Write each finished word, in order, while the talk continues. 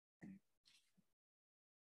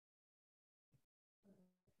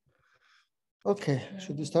Okay,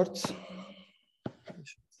 should we start?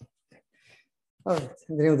 All right.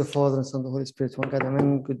 In the name of the Father, and Son, and the Holy Spirit, one God,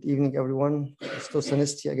 amen. Good evening, everyone. Christos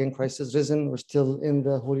Anesti, again, Christ is risen. We're still in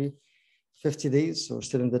the holy 50 days, so we're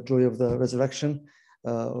still in the joy of the resurrection,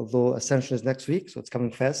 although Ascension is next week, so it's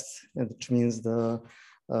coming fast, and which means the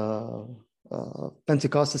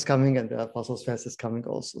Pentecost is coming and the Apostles' Fest is coming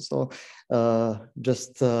also. So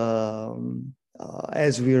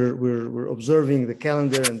as we're observing the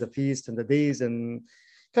calendar and the feast and the days, and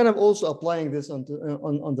kind of also applying this on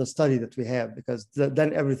the study that we have, because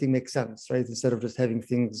then everything makes sense, right? Instead of just having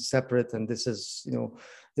things separate, and this is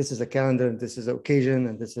a calendar, and this is an occasion,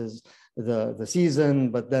 and this is the season,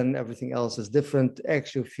 but then everything else is different.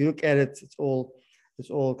 Actually, if you look at it, it's all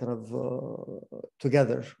kind of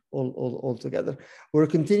together, all together. We're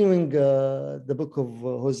continuing the book of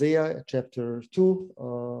Hosea, chapter 2.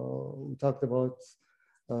 We talked about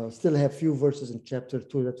still have few verses in chapter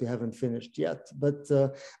 2 that we haven't finished yet.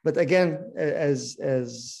 But again, as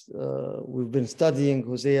we've been studying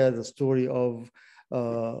Hosea, the story of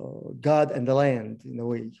God and the land, in a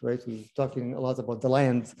way, right? We're talking a lot about the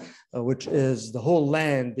land, which is the whole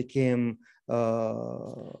land became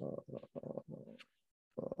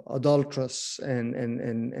adulterous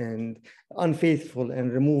and unfaithful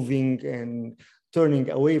and removing and turning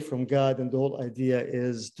away from God, and the whole idea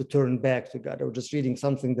is to turn back to God. I was just reading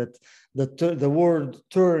something that the word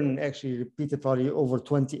turn actually repeated probably over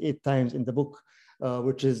 28 times in the book,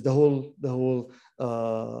 which is the whole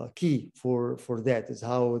key for that, is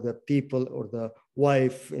how the people or the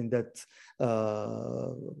wife in that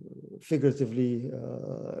figuratively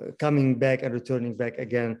coming back and returning back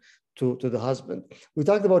again to the husband. We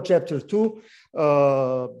talked about chapter 2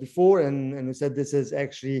 before, and we said this is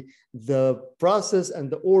actually the process and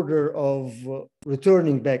the order of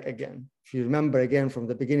returning back again. If you remember again from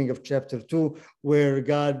the beginning of chapter 2, where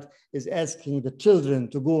God is asking the children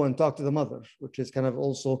to go and talk to the mother, which is kind of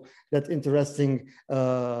also that interesting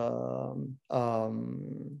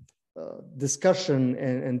discussion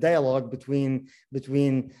and dialogue between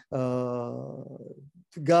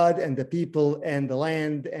God and the people and the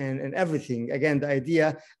land and everything. Again, the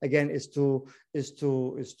idea again is to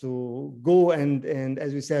go and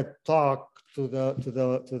as we said, talk to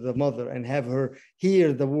the mother and have her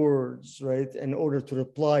hear the words, right, in order to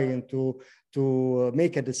reply and to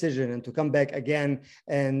make a decision and to come back again.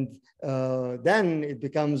 And then it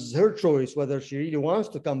becomes her choice whether she really wants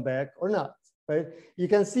to come back or not. Right? You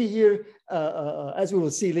can see here, as we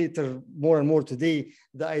will see later more and more today,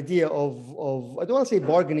 the idea of I don't want to say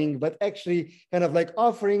bargaining, but actually kind of like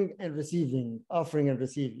offering and receiving.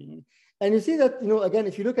 And you see that, again,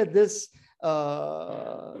 if you look at this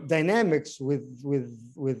dynamics with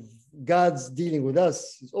God's dealing with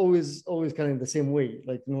us, it's always kind of the same way.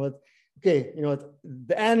 Like, okay,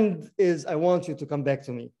 the end is I want you to come back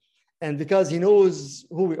to me. And because he knows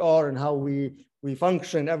who we are and how we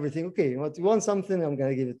function, everything, okay, you want something, I'm going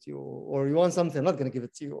to give it to you. Or you want something, I'm not going to give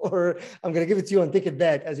it to you. Or I'm going to give it to you and take it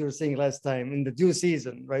back, as you were saying last time, in the due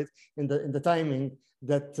season, right? In the timing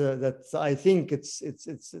that I think it's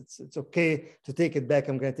okay to take it back.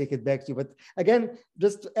 I'm going to take it back to you. But again,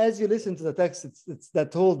 just as you listen to the text, it's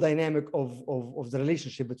that whole dynamic of the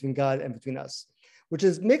relationship between God and between us, which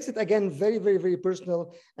makes it, again, very, very, very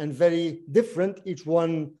personal and very different, each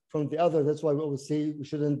one from the other. That's why we always say we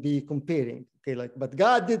shouldn't be comparing. Okay, like, but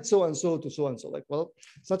God did so and so to so and so. Like, well,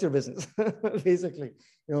 it's not your business, basically.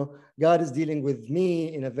 God is dealing with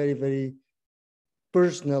me in a very, very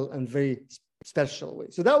personal and very special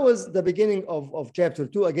way. So that was the beginning of chapter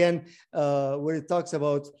 2, again, where it talks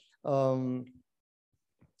about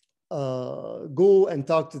go and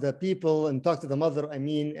talk to the people and talk to the mother,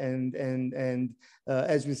 and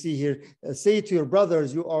as we see here, say to your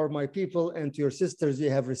brothers, you are my people, and to your sisters, you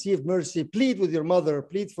have received mercy. Plead with your mother,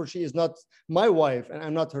 plead, for she is not my wife and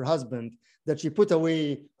I'm not her husband, that she put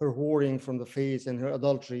away her whoring from the face and her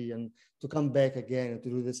adultery, and to come back again and to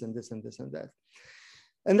do this and this and this and that.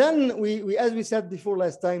 And then we as we said before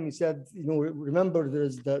last time, we said, remember,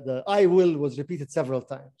 there's the I will was repeated several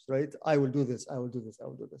times, right? I will do this, I will do this, I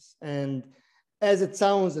will do this. And as it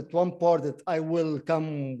sounds at one part that I will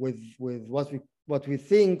come with what we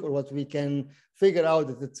think or what we can figure out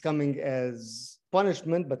that it's coming as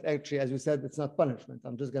punishment, but actually, as we said, it's not punishment.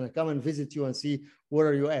 I'm just going to come and visit you and see where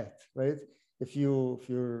are you at, right? If you're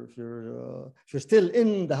still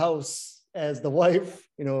in the house as the wife,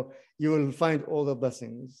 you will find all the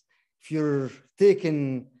blessings. If you're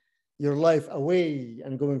taking your life away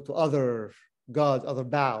and going to other gods, other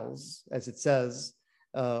Baals, as it says,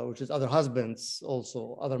 which is other husbands,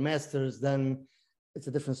 also other masters, then it's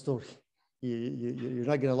a different story. You're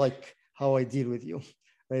not going to like how I deal with you,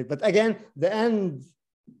 right? But again, the end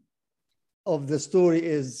of the story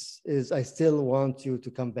is I still want you to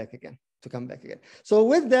come back again, So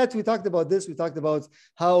with that, we talked about this. We talked about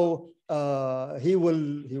how he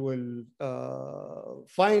will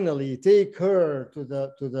finally take her to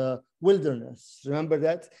the wilderness. Remember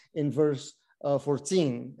that in verse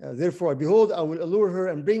 14. Therefore, behold, I will allure her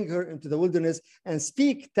and bring her into the wilderness and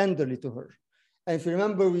speak tenderly to her. And if you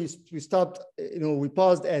remember, we stopped, we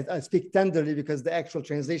paused at I speak tenderly, because the actual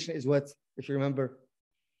translation is what, if you remember?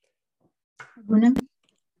 Abuna?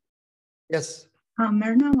 Yes.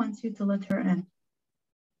 Myrna wants you to let her in.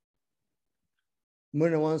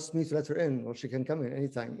 Myrna wants me to let her in. Well, she can come in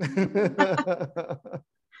anytime.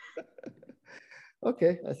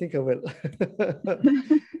 Okay, I think I will.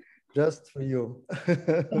 Just for you.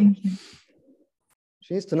 Thank you.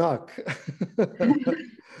 She needs to knock.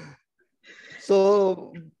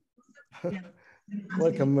 So,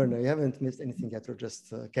 welcome, Myrna. You haven't missed anything yet. We're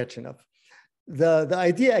just catching up. The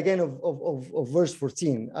idea again of verse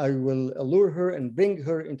 14, I will allure her and bring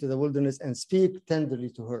her into the wilderness and speak tenderly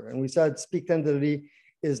to her. And we said speak tenderly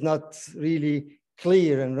is not really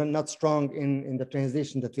clear and not strong in the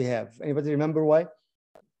translation that we have. Anybody remember why?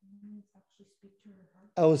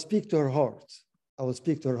 I will speak to her heart. I will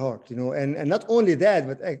speak to her heart, and not only that,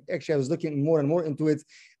 but actually I was looking more and more into it.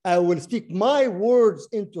 I will speak my words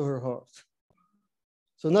into her heart.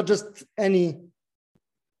 So not just any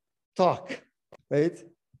talk, right?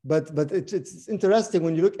 But it's interesting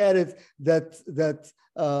when you look at it that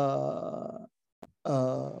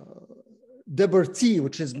Deberti,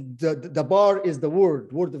 which is the bar is the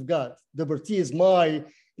word of God. Deberti is my,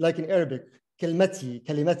 like in Arabic,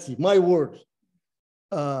 kalimati, my word.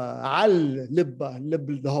 Al lib,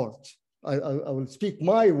 the heart. I will speak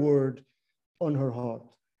my word on her heart.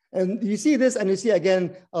 And you see this, and you see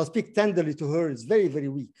again, I'll speak tenderly to her. It's very, very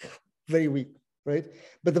weak, right?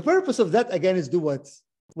 But the purpose of that again is do what?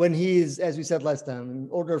 When he is, as we said last time, in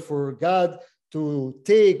order for God to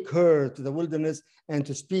take her to the wilderness and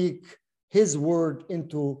to speak his word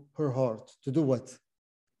into her heart. To do what?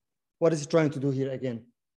 What is he trying to do here again?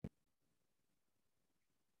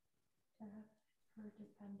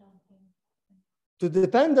 To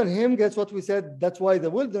depend on him, that's what we said. That's why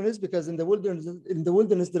the wilderness, because in the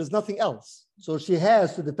wilderness there is nothing else. So she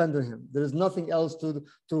has to depend on him. There is nothing else to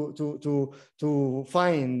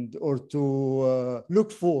find or to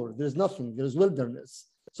look for. There's nothing. There's wilderness.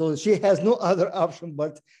 So she has no other option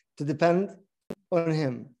but to depend on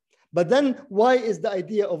him. But then, why is the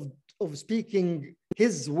idea of speaking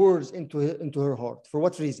his words into her heart? For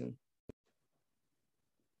what reason?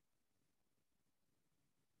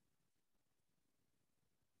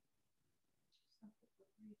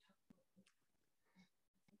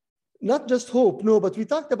 Not just hope, no, but we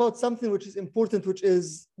talked about something which is important, which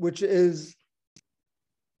is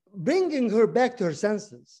bringing her back to her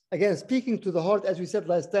senses. Again, speaking to the heart, as we said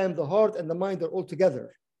last time, the heart and the mind are all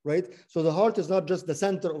together, right? So the heart is not just the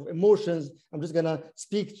center of emotions. I'm just gonna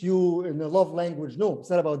speak to you in a love language. No, it's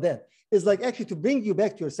not about that. It's like actually to bring you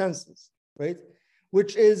back to your senses, right?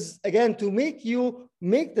 Which is, again, to make you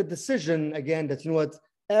make the decision, again, that,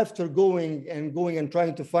 after going and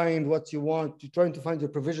trying to find what you want, you're trying to find your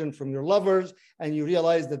provision from your lovers, and you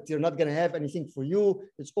realize that you're not going to have anything for you.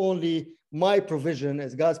 It's only my provision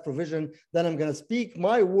as God's provision. Then I'm going to speak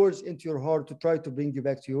my words into your heart to try to bring you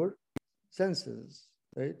back to your senses,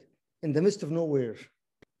 right? In the midst of nowhere,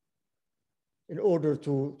 in order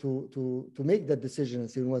to make that decision and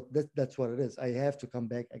say, that's what it is. I have to come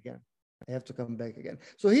back again.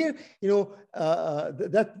 So here,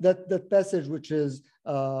 that passage, which is,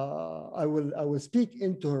 I will speak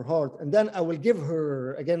into her heart, and then I will give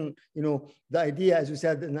her, again, the idea, as we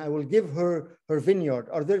said, and I will give her vineyard.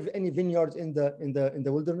 Are there any vineyards in the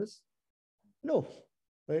wilderness? No,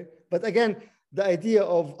 right? But again, the idea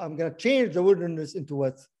of I'm going to change the wilderness into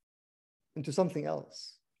what? Into something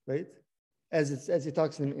else, right? As it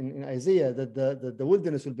talks in Isaiah, that the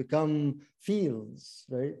wilderness will become fields,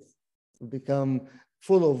 right? Become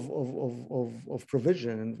full of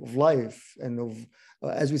provision and of life and of,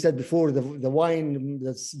 as we said before, the wine,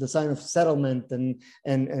 that's the sign of settlement and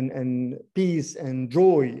peace and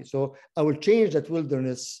joy. So I will change that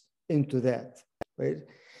wilderness into that, right?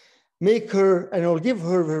 Make her, and I'll give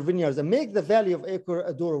her vineyards, and make the valley of Achor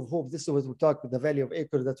a door of hope. This is what we talk about, the valley of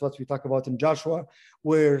Achor. That's what we talk about in Joshua,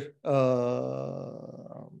 where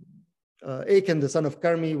Achan, the son of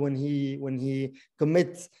Carmi, when he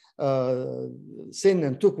commits sin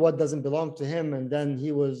and took what doesn't belong to him, and then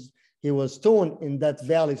he was stoned in that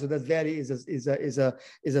valley. So that valley is a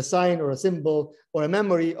sign or a symbol or a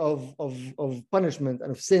memory of punishment and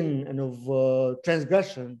of sin and of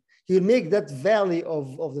transgression. He will make that valley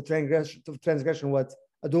of the transgression what?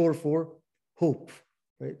 A door for hope,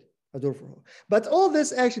 right? A door for hope. But all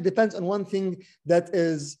this actually depends on one thing that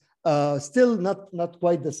is still not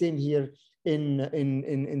quite the same here in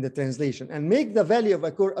the translation. And make the valley of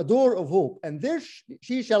Achor a door of hope, and there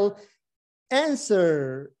she shall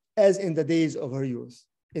answer as in the days of her youth.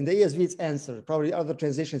 In the ESV, it's answer. Probably other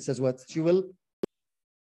translation says what? She will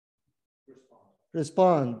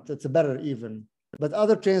respond. That's a better even. But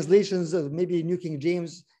other translations, maybe New King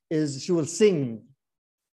James, is she will sing.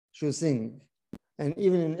 She will sing. And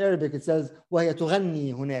even in Arabic, it says, وَهِيَ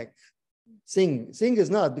تُغَنِّي هُنَاك. Sing. Sing is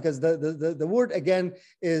not, because the word again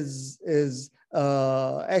is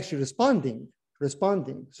actually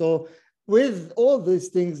responding. So with all these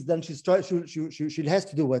things, then she has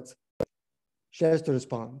to do what? She has to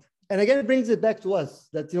respond. And again, it brings it back to us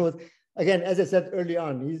that, again, as I said early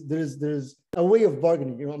on, there's a way of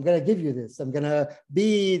bargaining. I'm going to give you this. I'm going to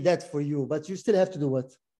be that for you, but you still have to do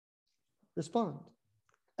what? Respond.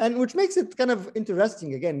 And which makes it kind of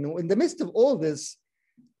interesting. Again, in the midst of all this,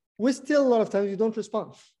 we still a lot of times you don't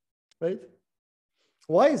respond, right?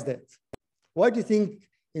 Why is that? Why do you think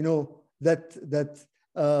that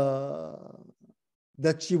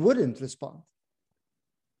she wouldn't respond?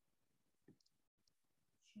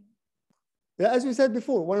 As we said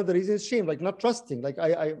before, one of the reasons is shame, like not trusting. Like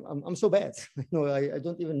I'm so bad. I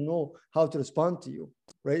don't even know how to respond to you,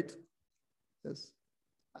 right? Yes.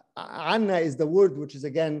 Anna is the word which is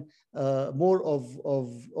again more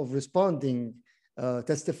of responding,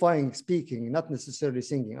 testifying, speaking, not necessarily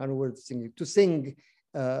singing. Other words, singing. To sing,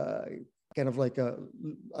 kind of like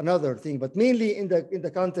another thing, but mainly in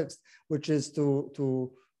the context which is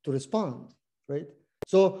to respond, right?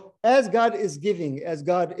 So as God is giving, as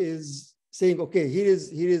God is saying, okay, here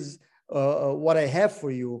is what I have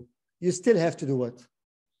for you, you still have to do what?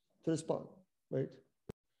 To respond, right?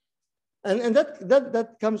 And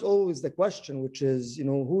that comes always the question, which is,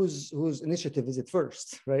 whose initiative is it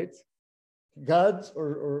first, right? God's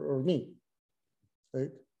or me,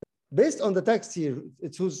 right? Based on the text here,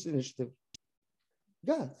 it's whose initiative?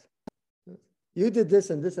 God. You did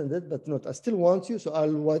this and this and that, but not. I still want you, so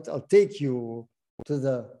I'll take you to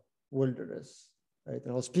the wilderness, right?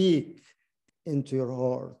 And I'll speak into your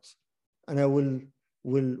heart, and I will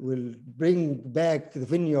bring back the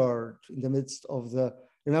vineyard in the midst of the.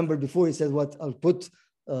 Remember before he said what? I'll put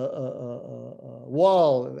a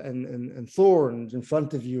wall and thorns in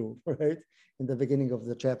front of you, right? In the beginning of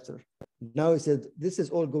the chapter. Now he said this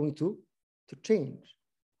is all going to change,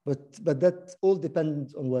 but that all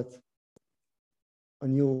depends on what?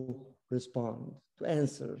 On you respond, to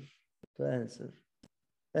answer.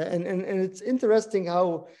 And it's interesting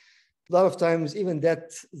how a lot of times even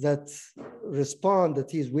that respond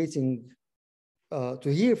that he's waiting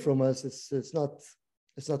to hear from us, it's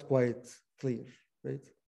not quite clear, right?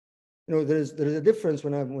 There's a difference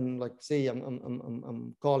when like say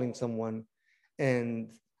I'm calling someone, and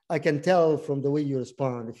I can tell from the way you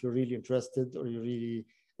respond if you're really interested or you're really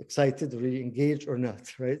excited or really engaged or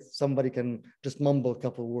not, right? Somebody can just mumble a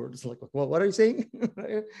couple of words like, what are you saying?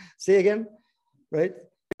 Say again, right?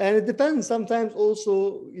 And it depends. Sometimes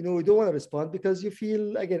also, we don't want to respond because you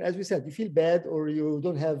feel, again, as we said, you feel bad or you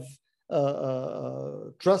don't have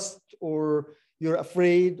trust or you're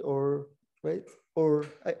afraid or, right? Or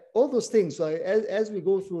all those things. So as we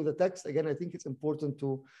go through the text, again, I think it's important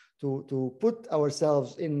to put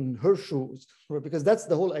ourselves in her shoes, right? Because that's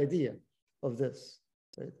the whole idea of this,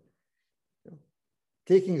 right?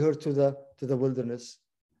 Taking her to the wilderness,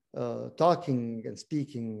 talking and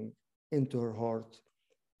speaking into her heart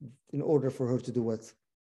in order for her to do what?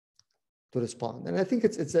 To respond. And I think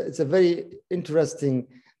it's a very interesting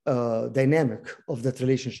dynamic of that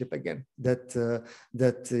relationship again, that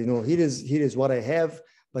here is what I have,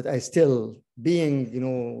 but I still being,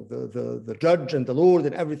 the judge and the Lord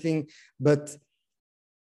and everything, but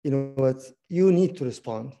what? You need to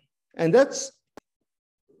respond. And that's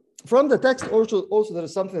from the text also there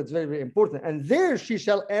is something that's very, very important. And there she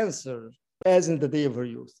shall answer as in the day of her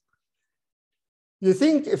youth. You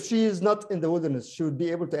think if she is not in the wilderness, she would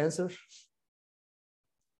be able to answer?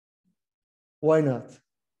 Why not?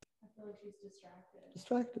 I feel like she's distracted.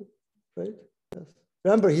 Distracted, right? Yes.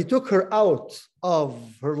 Remember, he took her out of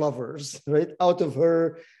her lovers, right? Out of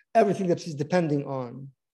her, everything that she's depending on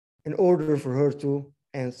in order for her to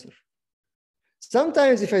answer.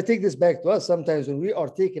 Sometimes, if I take this back to us, sometimes when we are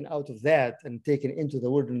taken out of that and taken into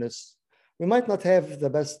the wilderness, we might not have the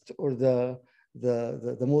best or the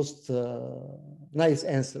most nice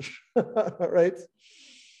answer, right?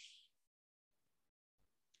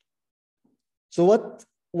 So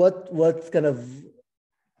what kind of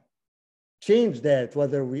change that,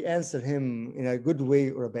 whether we answer him in a good way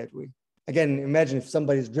or a bad way. Again, imagine if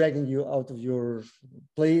somebody is dragging you out of your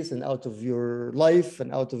place and out of your life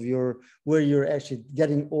and out of your, where you're actually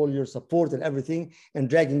getting all your support and everything, and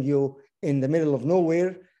dragging you in the middle of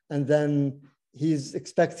nowhere, and then he's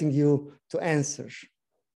expecting you to answer.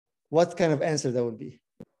 What kind of answer that would be?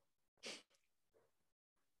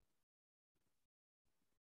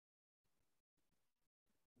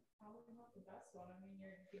 Probably not the best one. I mean,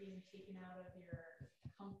 you're getting taken out of your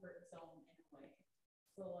comfort zone in a way.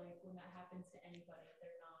 So like when that happens to anybody,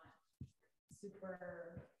 they're not super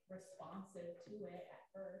responsive to it at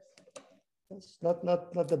first. That's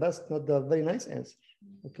not the best, not the very nice answer.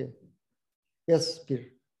 Okay. Yes, Peter.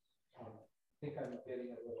 I think I'm getting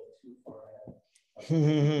a little too far ahead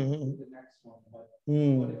of the next one, but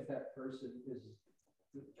what if that person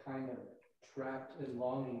is kind of trapped and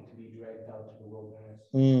longing to be dragged out to the wilderness,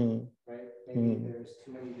 right? Maybe there's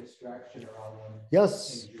too many distractions around them.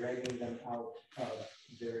 Yes. And dragging them out of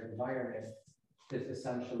their environment is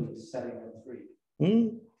essentially setting them free.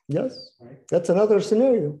 Yes, right? That's another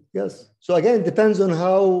scenario. Yes. So again, it depends on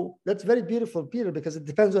how, that's very beautiful, Peter, because it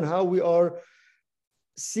depends on how we are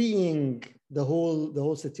seeing the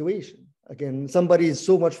whole situation. Again, somebody is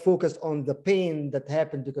so much focused on the pain that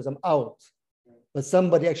happened because I'm out, but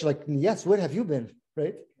somebody actually like, yes, where have you been?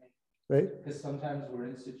 Right? Right? Because sometimes we're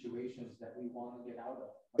in situations that we want to get out of.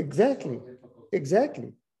 Exactly. So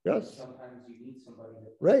exactly. Yes. Sometimes you need somebody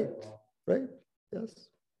to right. Right. Yes.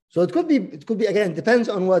 So it could be again, depends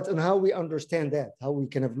on how we understand that, how we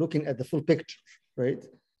kind of looking at the full picture, right?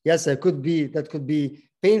 Yes, that could be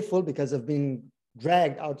painful because I've been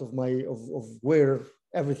dragged out of of where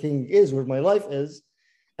everything is, where my life is,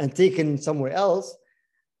 and taken somewhere else.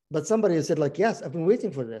 But somebody said like, yes, I've been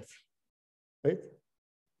waiting for that, right?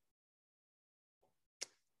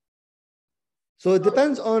 So it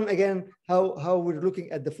depends on, again, how we're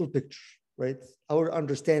looking at the full picture, right? Our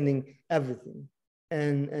understanding everything.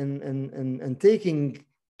 And taking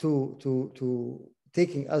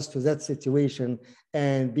taking us to that situation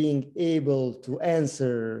and being able to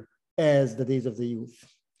answer as the days of the youth,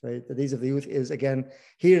 right? The days of the youth is, again,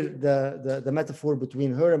 here the metaphor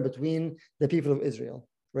between her and between the people of Israel,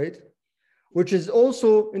 right? Which is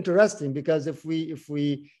also interesting because if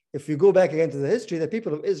we go back again to the history, the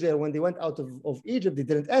people of Israel, when they went out of Egypt, they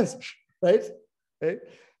didn't answer, right? Right?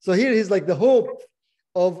 So here is like the hope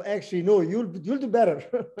of actually, no, you'll do better.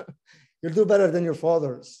 You'll do better than your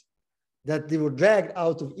fathers, that they were dragged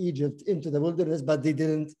out of Egypt into the wilderness, but they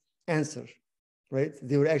didn't answer, right?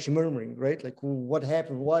 They were actually murmuring, right? Like, what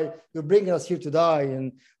happened? Why you're bringing us here to die?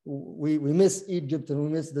 And we miss Egypt, and we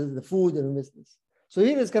miss the food, and we miss this. So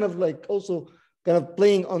here is kind of like also kind of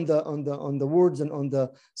playing on the words and on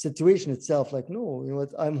the situation itself. Like, no, you know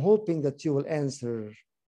what? I'm hoping that you will answer,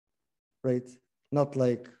 right? Not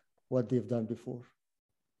like what they've done before.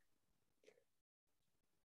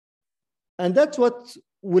 And that's what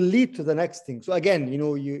will lead to the next thing. So again, you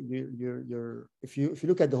know, if you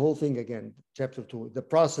look at the whole thing again, chapter 2, the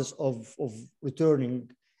process of returning.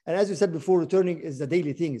 And as you said before, returning is a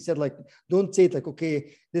daily thing. It said like, don't say it like,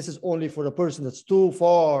 okay, this is only for the person that's too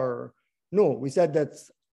far. No, we said that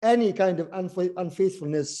any kind of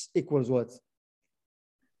unfaithfulness equals what?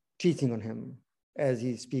 Cheating on him, as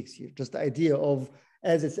he speaks here. Just the idea of,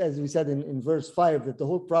 as we said in verse 5, that the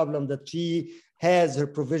whole problem that she has her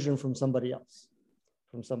provision from somebody else.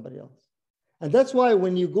 And that's why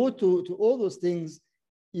when you go to all those things,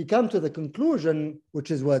 you come to the conclusion, which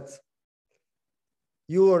is what?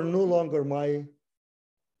 You are no longer my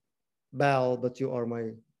Baal, but you are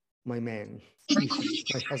my man, my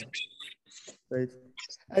husband, right?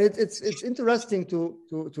 And it's interesting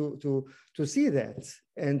to see that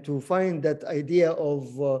and to find that idea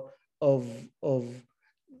of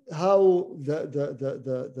how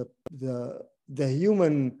the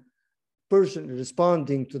human person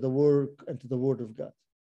responding to the work and to the word of God,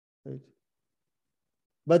 right?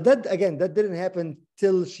 But that, again, that didn't happen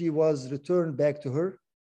till she was returned back to her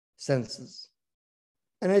senses.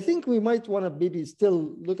 And I think we might want to maybe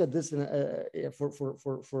still look at this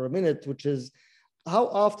for a minute, which is, how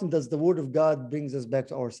often does the word of God brings us back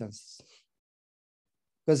to our senses?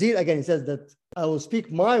 Because here again, he says that I will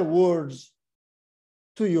speak my words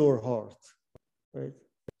to your heart, right?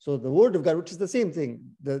 So the word of God, which is the same thing,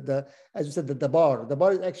 as you said, the bar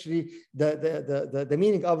is actually the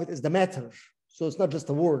meaning of it is the matter. So it's not just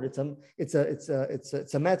a word; it's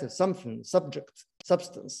a matter, something, subject,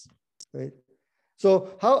 substance, right?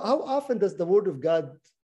 So how often does the word of God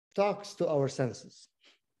talks to our senses?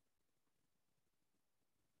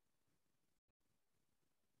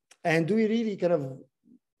 And do we really kind of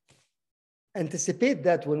anticipate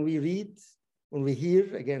that when we read, when we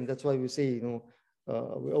hear. Again, that's why we say,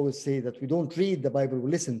 we always say that we don't read the Bible,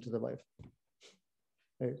 we listen to the Bible.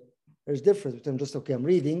 Right? There's difference between just, okay, I'm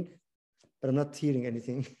reading, but I'm not hearing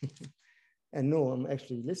anything. And no, I'm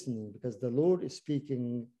actually listening because the Lord is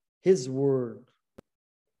speaking His word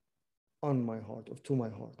on my heart, or to my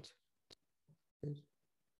heart. Right?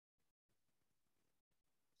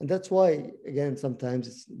 And that's why, again, sometimes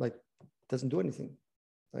it's like, it doesn't do anything.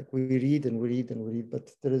 Like we read and we read and we read, but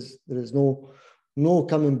there is no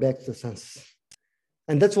coming back to the senses.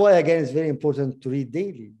 And that's why, again, it's very important to read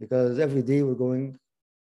daily, because every day we're going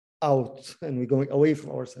out and we're going away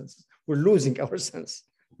from our senses. We're losing our sense,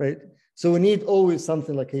 right? So we need always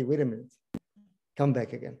something like, hey, wait a minute, come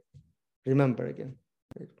back again, remember again.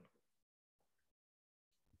 Right?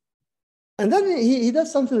 And then he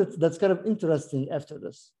does something that's kind of interesting after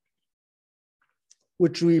this,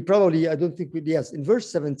 which we probably, I don't think we, yes, in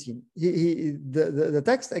verse 17, the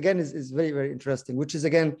text again is very, very interesting, which is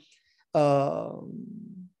again, for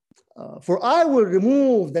I will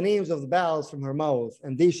remove the names of the Baals from her mouth,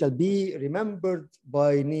 and they shall be remembered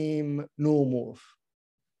by name no more.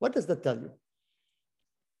 What does that tell you?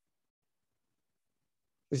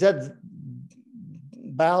 Is that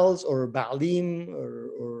Baals or Baalim or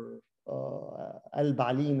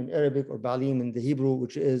Al-Baalim in Arabic, or Baalim in the Hebrew,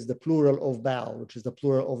 which is the plural of Baal, which is the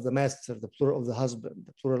plural of the master, the plural of the husband,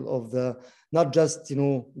 the plural of the, not just,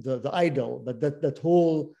 the idol, but that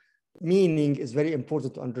whole meaning is very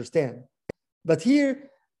important to understand. But here,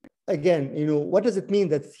 again, what does it mean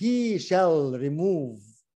that he shall remove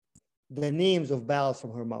the names of Baal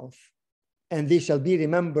from her mouth, and they shall be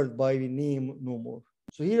remembered by name no more?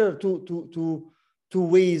 So here are two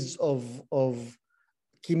ways of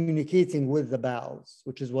communicating with the Baals,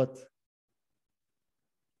 which is what?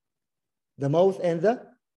 The mouth and the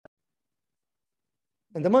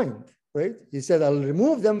mind, right? He said, I'll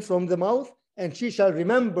remove them from the mouth, and she shall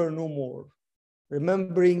remember no more.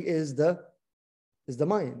 Remembering is the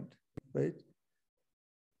mind, right?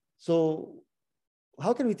 So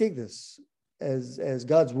how can we take this as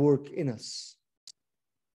God's work in us?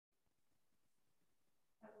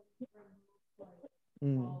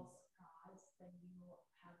 Mm.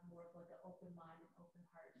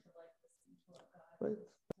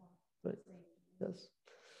 Right. Yes.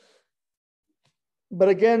 But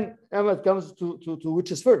again, Emma, it comes to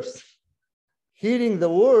which is first. Hearing the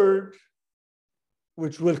word,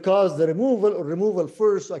 which will cause the removal, or removal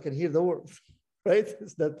first so I can hear the word, right?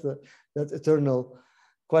 It's that eternal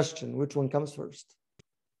question. Which one comes first?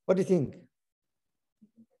 What do you think?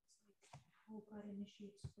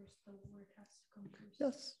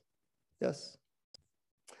 Yes, yes.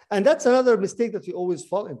 And that's another mistake that we always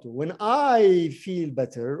fall into. When I feel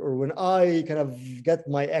better, or when I kind of get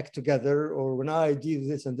my act together, or when I do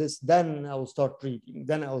this and this, then I will start reading,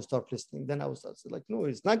 then I will start listening, then I will start like, no,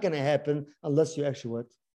 it's not going to happen unless you actually what?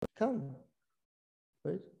 Come,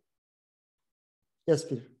 right? Yes,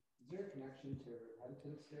 Peter. Is there a connection to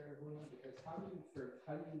repentance there, Huna? Because how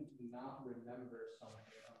do you not remember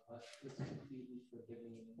something unless it's completely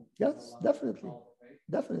forgiven? Yes, definitely. Right?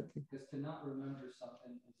 Definitely. Because to not remember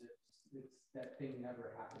something is it's that thing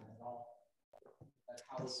never happened at all.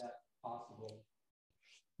 How is that possible?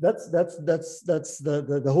 That's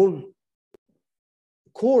the whole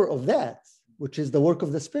core of that, which is the work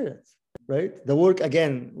of the Spirit, right? The work,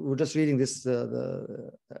 again, we're just reading this,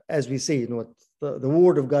 as we say, the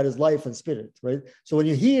word of God is life and spirit, right? So when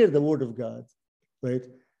you hear the word of God, right,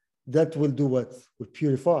 that will do what? Will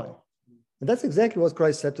purify. And that's exactly what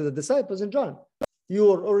Christ said to the disciples in John.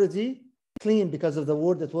 You are already clean because of the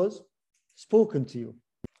word that was spoken to you,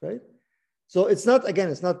 right? So it's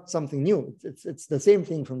not something new. It's the same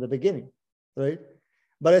thing from the beginning, right?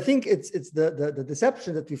 But I think it's the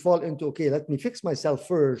deception that we fall into. Okay, let me fix myself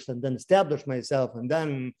first and then establish myself, and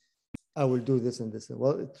then I will do this and this.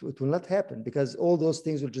 Well, it will not happen, because all those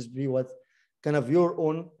things will just be what kind of your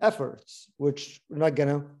own efforts, which are not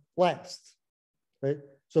gonna last, right?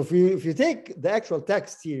 So if you take the actual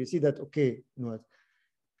text here, you see that, okay,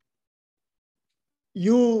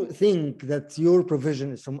 you think that your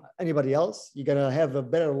provision is from anybody else. You're going to have a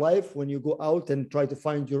better life when you go out and try to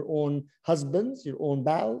find your own husbands, your own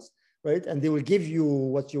Baals, right? And they will give you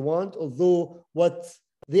what you want, although what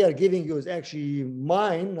they are giving you is actually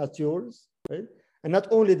mine, not yours, right? And not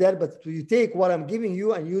only that, but you take what I'm giving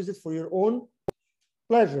you and use it for your own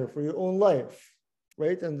pleasure, for your own life,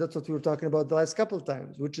 right? And that's what we were talking about the last couple of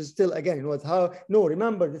times, which is still, again,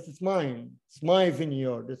 remember, this is mine. It's my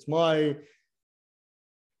vineyard. It's my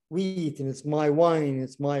wheat, and it's my wine.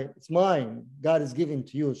 It's mine. God is giving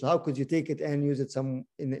to you. So how could you take it and use it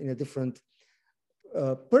in a different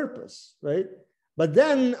purpose, right? But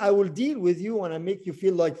then I will deal with you and I make you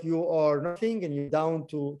feel like you are nothing and you're down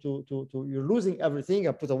to you're losing everything.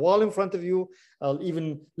 I put a wall in front of you. I'll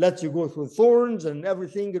even let you go through thorns and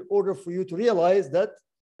everything in order for you to realize that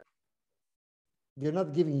they're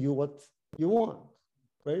not giving you what you want,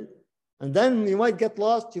 right? And then you might get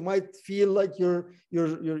lost. You might feel like you're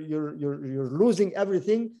losing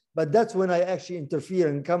everything. But that's when I actually interfere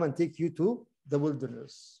and come and take you to the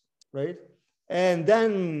wilderness, right? And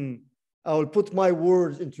then I will put my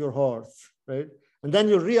words into your heart, right? And then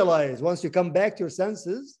you'll realize, once you come back to your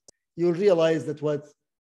senses, you'll realize that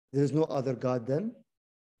there's no other God than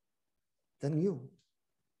you,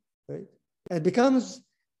 right? And it becomes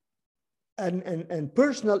an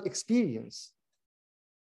personal experience.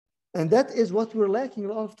 And that is what we're lacking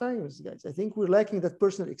a lot of times, guys. I think we're lacking that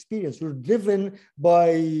personal experience. We're driven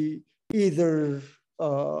by either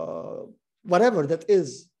whatever that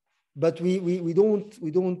is, but we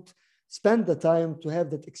don't spend the time to have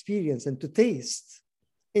that experience and to taste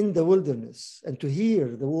in the wilderness and to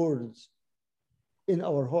hear the words in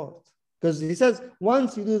our heart. Because he says,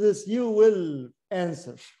 once you do this, you will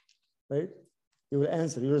answer, right? You will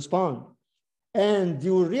answer, you respond. And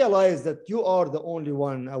you will realize that you are the only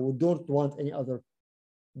one. I don't want any other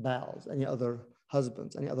Baals, any other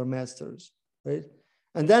husbands, any other masters, right?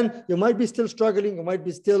 And then you might be still struggling. You might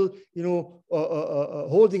be still,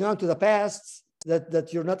 holding on to the past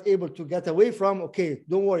that you're not able to get away from. Okay,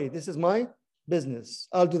 don't worry. This is my business.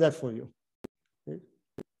 I'll do that for you. Okay?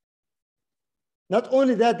 Not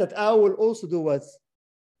only that I will also do what?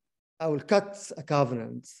 I will cut a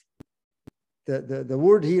covenant. The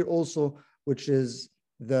word here also, which is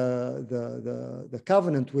the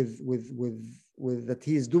covenant with that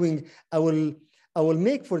he is doing, I will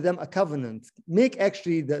make for them a covenant. Make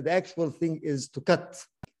actually the actual thing is to cut,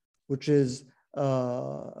 which is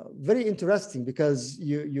very interesting because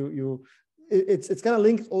it's kind of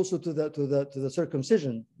linked also to the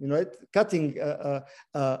circumcision, right? Cutting a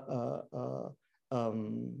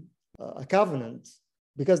covenant.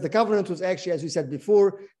 Because the covenant was actually, as we said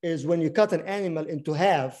before, is when you cut an animal into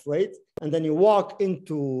half, right? And then you walk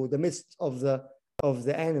into the midst of the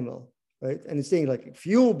animal, right? And it's saying like, if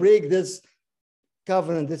you break this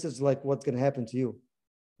covenant, this is like what's going to happen to you,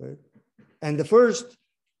 right? And the first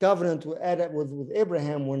covenant with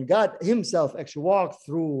Abraham, when God himself actually walked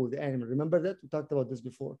through the animal. Remember that? We talked about this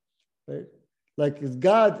before, right? Like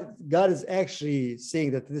God is actually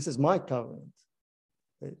saying that this is my covenant,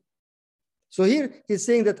 right? So here he's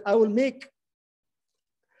saying that I will make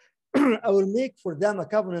for them a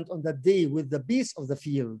covenant on that day with the beasts of the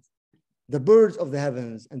field, the birds of the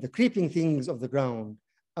heavens, and the creeping things of the ground.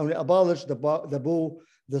 I will abolish the bow,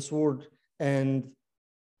 the sword, and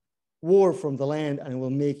war from the land, and I will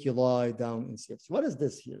make you lie down in safety. What is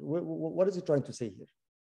this here? What is he trying to say here?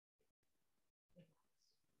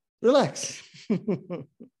 Relax.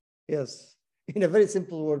 Yes. In a very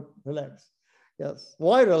simple word, relax. Yes.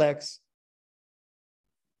 Why relax?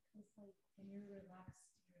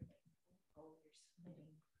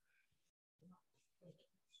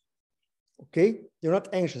 Okay, you're not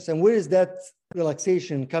anxious. And where is that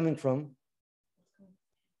relaxation coming from?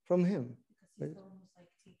 From him. Right?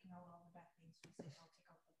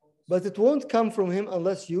 But it won't come from him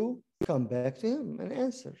unless you come back to him and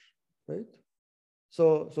answer, right?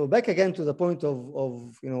 So back again to the point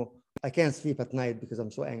of I can't sleep at night because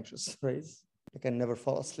I'm so anxious, right? I can never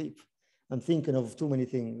fall asleep. I'm thinking of too many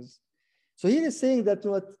things. So he is saying that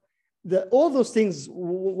all those things,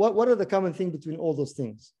 what are the common thing between all those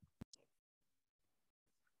things?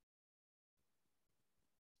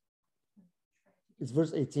 It's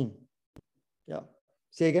verse 18. Yeah.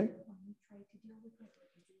 Say again.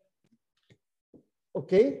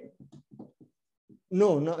 Okay.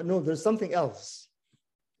 No. There's something else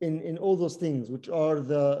in all those things, which are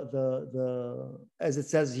the as it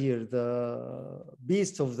says here, the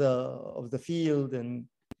beasts of the field and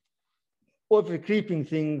every creeping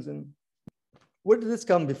things. And where did this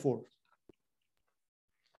come before?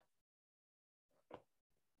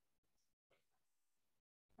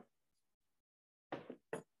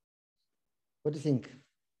 What do you think?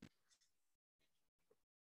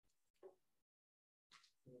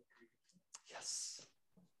 Yes.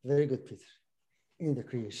 Very good, Peter. In the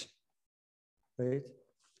creation, right?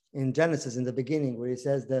 In Genesis, in the beginning, where he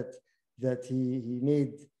says that he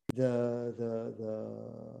made the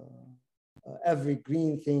every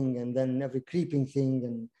green thing and then every creeping thing,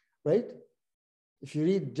 and right? If you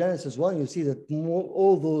read Genesis 1, you see that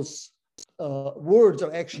all those words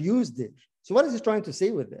are actually used there. So what is he trying to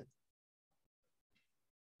say with that?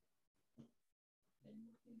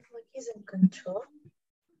 Like he's in control.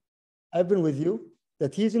 I've been with you.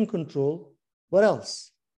 that he's in control. What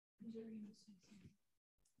else?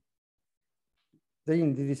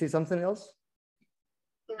 Did you say something else?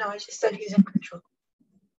 No, I just said he's in control.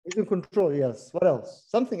 He's in control, yes. What else?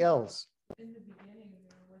 Something else. In the beginning, we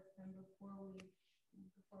were with him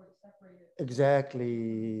before we separated.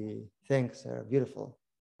 Exactly. Thanks, Sarah. Beautiful.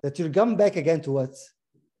 That you come back again to what?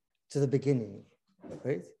 To the beginning,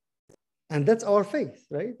 right? And that's our faith,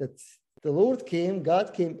 right? That the Lord came,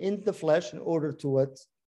 God came into the flesh in order to what?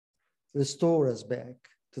 Restore us back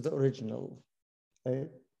to the original, right?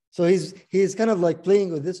 So he's kind of like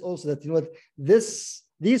playing with this also, that you know what,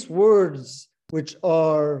 these words, which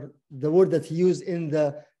are the word that he used in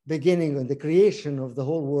the beginning and the creation of the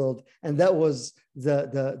whole world, and that was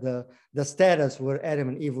the status where Adam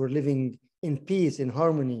and Eve were living in peace, in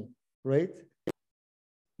harmony, right?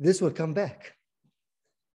 This will come back.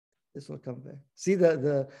 This will come back. See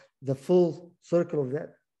the full circle of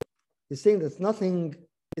that. He's saying that's nothing.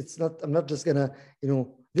 It's not. I'm not just gonna.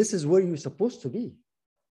 This is where you're supposed to be.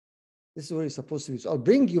 This is where you're supposed to be. So I'll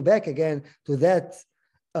bring you back again to that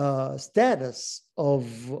status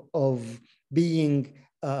of being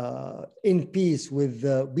in peace with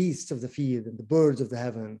the beasts of the field and the birds of the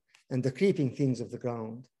heaven and the creeping things of the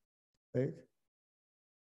ground, right?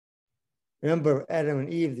 Remember, Adam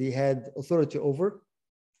and Eve, they had authority over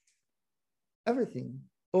everything,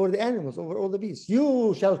 over the animals, over all the beasts.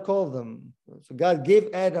 You shall call them. So God gave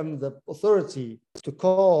Adam the authority to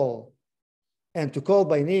call, and to call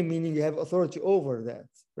by name, meaning you have authority over that,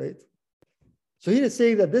 right? So he is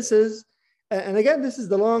saying that this is, and again, this is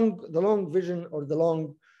the long vision, or the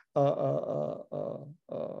long,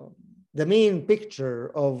 the main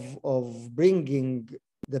picture of bringing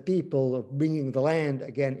the people, or bringing the land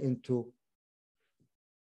again into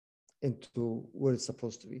where it's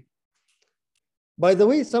supposed to be. By the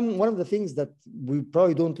way, one of the things that we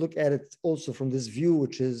probably don't look at it also from this view,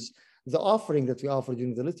 which is the offering that we offer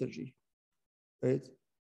during the liturgy, right?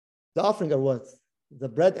 The offering are what? The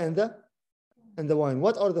bread and the wine.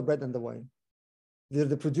 What are the bread and the wine? They're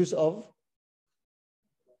the produce of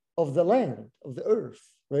the land, of the earth,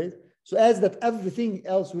 right? So as that everything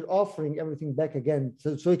else, we're offering everything back again,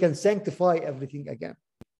 so we can sanctify everything again,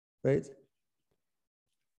 right?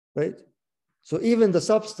 Right? So even the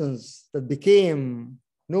substance that became,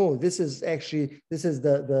 this is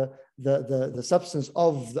the substance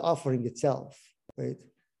of the offering itself, right?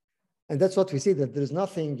 And that's what we see, that there's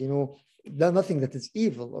nothing, nothing that is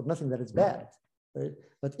evil or nothing that is bad, right?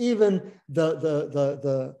 But even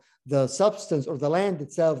the substance or the land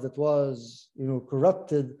itself that was,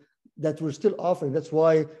 corrupted, that we're still offering. That's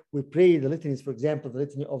why we pray the litanies, for example, the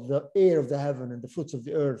litany of the air of the heaven and the fruits of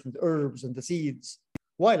the earth and the herbs and the seeds.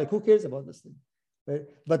 Why? Like, who cares about this thing, right?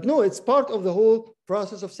 But no, it's part of the whole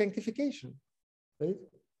process of sanctification, right?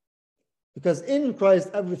 Because in Christ,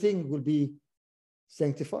 everything will be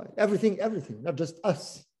sanctified. Everything, not just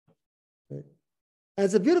us, right? And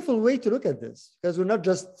it's a beautiful way to look at this, because we're not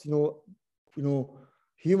just,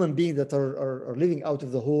 human beings that are living out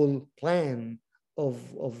of the whole plan of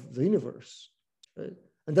the universe, right?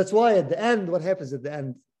 And that's why at the end, what happens at the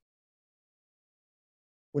end,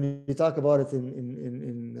 when you talk about it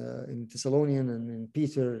in Thessalonian and in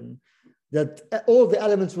Peter, and that all the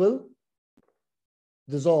elements will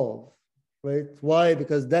dissolve, right? Why?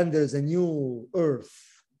 Because then there's a new earth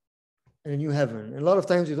and a new heaven. And a lot of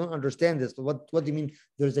times you don't understand this, but what do you mean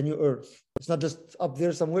there's a new earth? It's not just up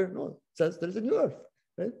there somewhere. No, it says there's a new earth,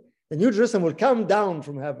 right? The new Jerusalem will come down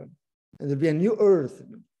from heaven, and there'll be a new earth.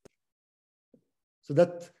 So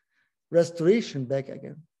that restoration back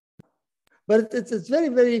again. But it's very,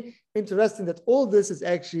 very interesting that all this is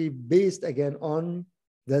actually based again on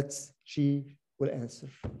that she will answer.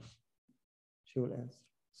 She will answer.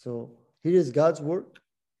 So here is God's work,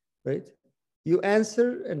 right? You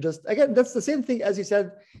answer, and just again, that's the same thing as he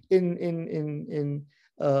said the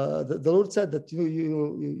Lord said that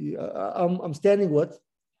I'm standing what?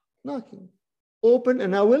 Knocking. Open,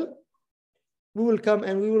 and we will come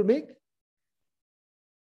and we will make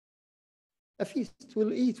a feast.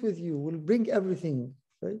 We'll eat with you. We'll bring everything,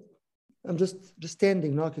 right? I'm just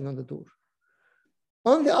standing, knocking on the door.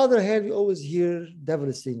 On the other hand, we always hear devil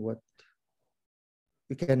is saying what?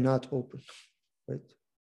 You cannot open, right?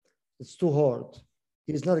 It's too hard.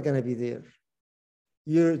 He's not going to be there.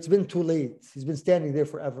 It's been too late. He's been standing there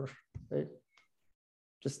forever, right?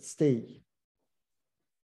 Just stay.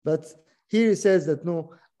 But here he says that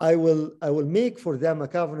no, I will make for them a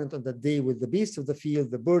covenant on that day with the beasts of the field,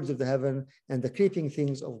 the birds of the heaven, and the creeping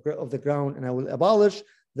things of the ground, and I will abolish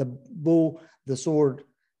the bow, the sword,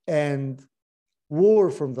 and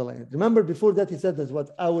war from the land. Remember before that he said that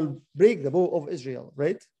what, I will break the bow of Israel,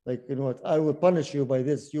 right? Like, you know what, I will punish you by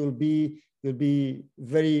this. You'll be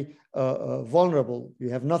very vulnerable. You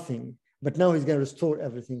have nothing. But now he's going to restore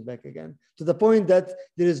everything back again to the point that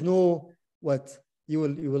there is no what you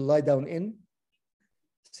will lie down in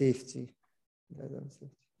safety. I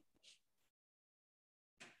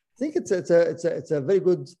think it's a very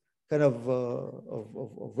good kind of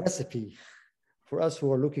recipe for us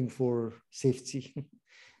who are looking for safety,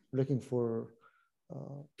 looking for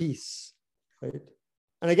peace, right?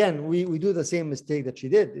 And again, we do the same mistake that she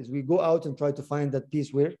did, is we go out and try to find that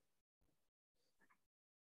peace where?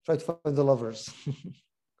 Try to find the lovers.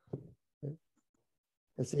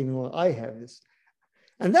 And saying, well, I have this.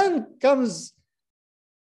 And then comes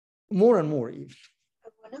more and more Eve.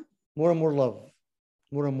 More and more love,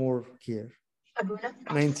 more and more care.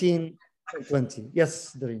 19 and 20.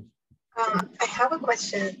 Yes, Doreen. I have a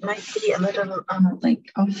question. It might be a little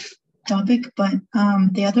like off topic, but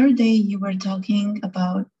the other day you were talking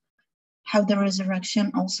about how the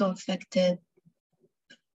resurrection also affected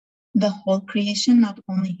the whole creation, not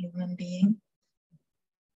only human being,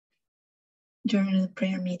 during the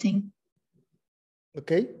prayer meeting.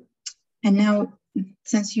 Okay. And now,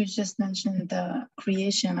 since you just mentioned the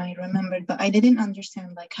creation, I remembered, but I didn't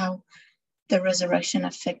understand like how the resurrection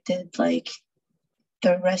affected like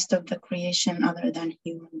the rest of the creation other than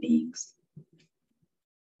human beings.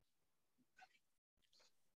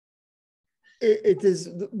 It is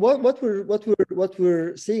what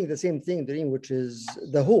we're seeing, the same thing, Doreen, which is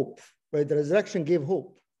the hope, right? The resurrection gave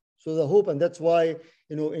hope. So the hope, and that's why,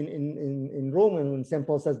 you know, in Romans, when St.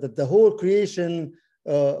 Paul says that the whole creation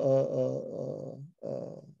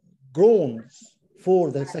groans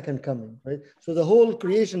for the second coming, right? So the whole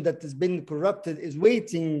creation that has been corrupted is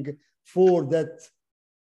waiting for that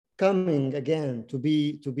coming again to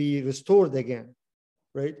be restored again,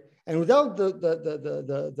 right? And without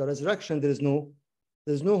the resurrection, there's no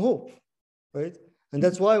hope, right? And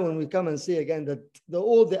that's why when we come and say again that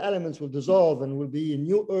all the elements will dissolve and will be a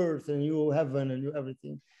new earth and new heaven and new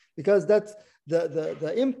everything, because that's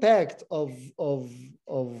the impact of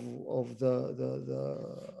the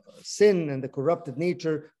sin and the corrupted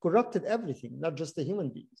nature corrupted everything, not just the human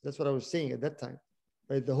beings. That's what I was saying at that time,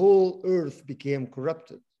 right? The whole earth became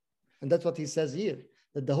corrupted, and that's what he says here,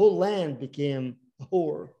 that the whole land became a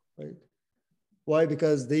whore, right? Why?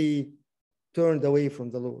 Because they turned away from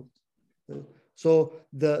the Lord. Right? So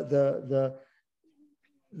the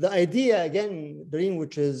idea again, Doreen,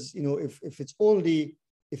 which is, you know, if it's only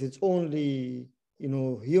you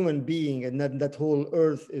know, human being and that whole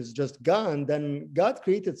earth is just gone, then God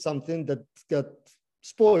created something that got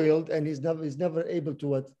spoiled and he's never able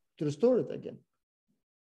to restore it again.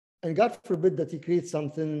 And God forbid that he creates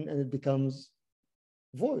something and it becomes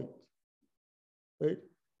void, right?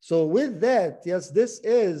 So with that, yes, this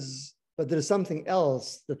is, but there is something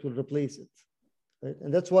else that will replace it, right?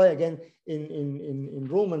 And that's why, again, in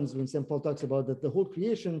Romans, when St. Paul talks about that, the whole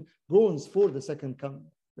creation groans for the second coming,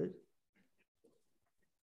 right?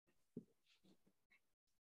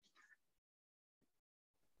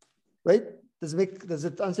 Right? Does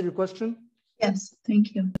it answer your question? Yes,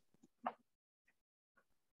 thank you.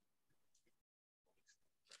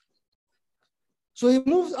 So he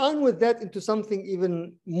moves on with that into something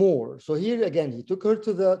even more. So here again, he took her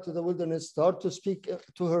to the wilderness, started to speak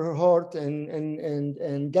to her heart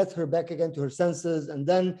and get her back again to her senses. And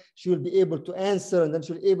then she will be able to answer, and then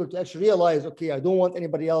she'll be able to actually realize, okay, I don't want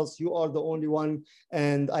anybody else. You are the only one,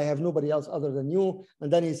 and I have nobody else other than you.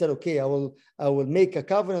 And then he said, okay, I will make a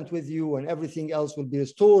covenant with you, and everything else will be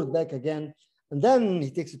restored back again. And then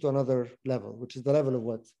he takes it to another level, which is the level of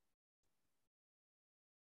what?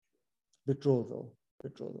 Betrothal.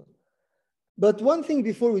 But one thing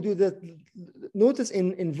before we do that, notice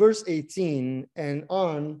in verse 18 and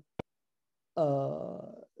on,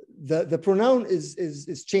 the pronoun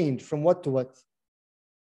is changed from what to what?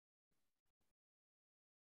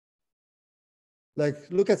 Like,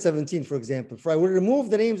 look at 17, for example. For I will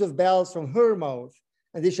remove the names of Baals from her mouth,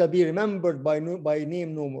 and they shall be remembered by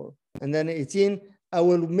name no more. And then 18, I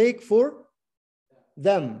will make for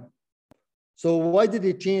them. So why did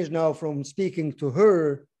he change now from speaking to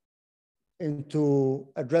her into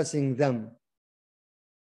addressing them?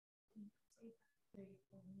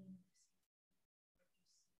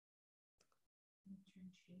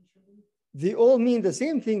 They all mean the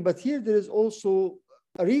same thing, but here there is also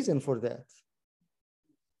a reason for that.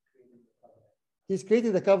 He's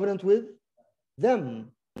creating the covenant with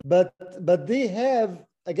them, but they have,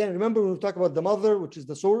 again, remember when we talk about the mother, which is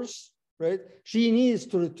the source, right? She needs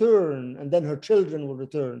to return, and then her children will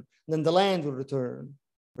return, and then the land will return,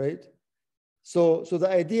 right? So the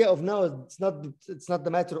idea of now, it's not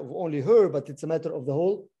the matter of only her, but it's a matter of the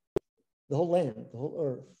whole land, the whole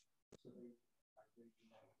earth.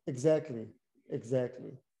 Exactly.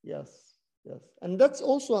 Yes. And that's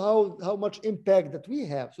also how much impact that we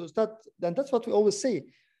have. So it's not, and that's what we always say.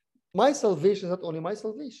 My salvation is not only my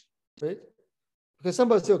salvation, right? Because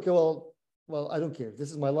somebody say, okay, well, I don't care.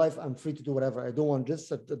 This is my life. I'm free to do whatever. I don't want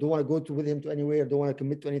this. I don't want to go with him to anywhere. I don't want to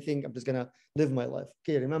commit to anything. I'm just going to live my life.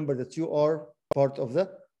 Okay, remember that you are part of the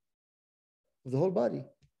whole body,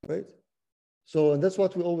 right? So, and that's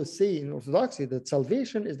what we always say in Orthodoxy, that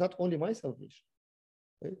salvation is not only my salvation,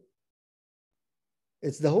 right?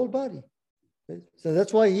 It's the whole body, right? So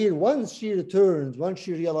that's why here, once she returns, once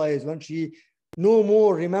she realizes, once she no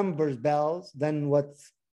more remembers Baals, then what?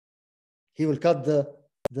 He will cut the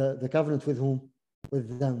covenant with whom?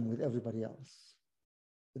 With them, with everybody else.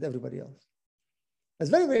 With everybody else. That's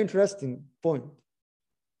a very, very interesting point.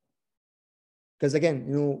 Because again,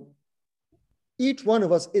 each one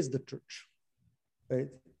of us is the church, right?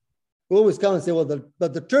 We always come and say, well,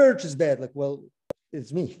 but the church is bad. Like, well,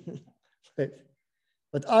 it's me, right?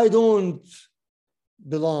 But I don't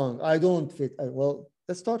belong. I don't fit. Well,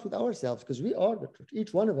 let's start with ourselves, because we are the church.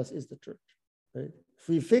 Each one of us is the church, right? If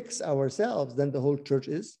we fix ourselves, then the whole church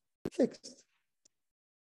is fixed.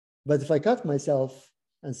 But if I cut myself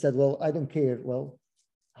and said, well, I don't care, well,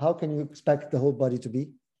 how can you expect the whole body to be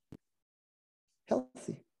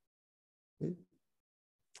healthy? Okay.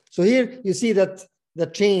 So here you see that the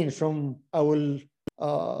change from I will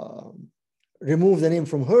remove the name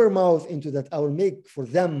from her mouth into that I will make for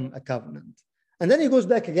them a covenant. And then he goes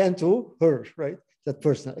back again to her, right? That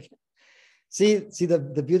person again. See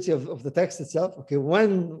the beauty of the text itself. Okay,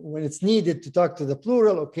 when it's needed to talk to the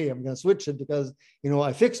plural, okay, I'm going to switch it because,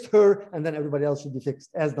 I fixed her and then everybody else should be fixed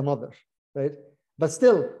as the mother, right? But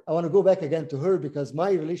still, I want to go back again to her because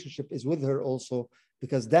my relationship is with her also,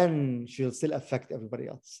 because then she'll still affect everybody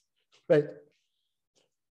else, right?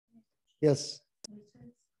 Yes. It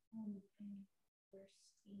says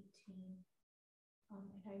in verse 18, and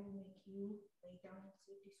I will make you lay down in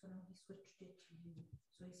safety. So now he switched it to you.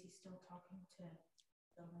 So is he still talking to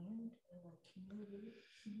the land, or can you read?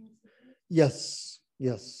 Yes.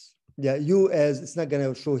 Yeah, you as it's not going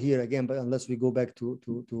to show here again, but unless we go back to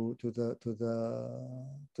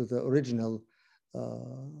the original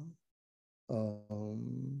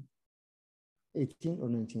 18 or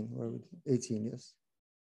 19 or 18, yes.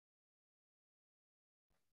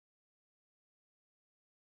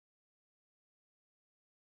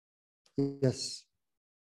 Yes.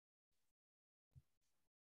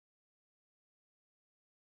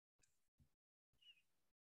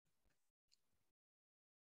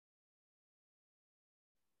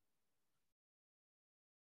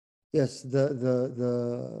 Yes,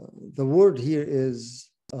 the word here is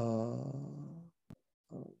that's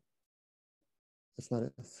not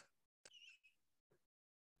it.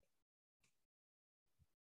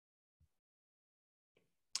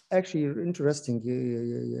 Actually, interesting,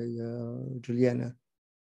 Juliana.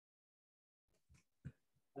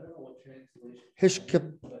 I don't know what translation.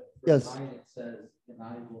 Hishkep, but yes. Mine it says, and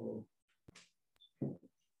I will.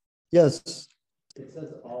 Yes. It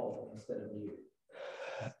says all instead of you.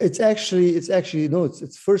 It's actually no.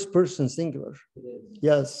 It's first person singular. It is.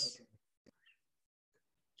 Yes.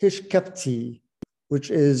 Hishkepti,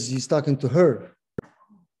 which is he's talking to her.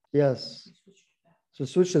 Yes. So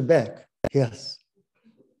switch it back. Yes.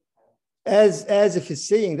 As if he's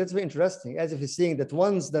saying, that's very interesting, as if he's saying that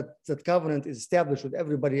once that covenant is established with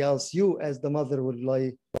everybody else, you as the mother will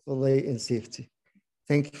lay in safety.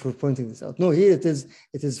 Thank you for pointing this out. No, here it is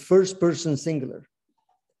first person singular,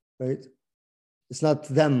 right? It's not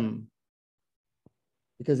them.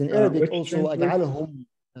 Because in Arabic also,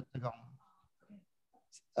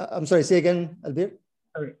 I'm sorry, say again, Albert?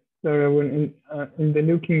 Sorry, when in the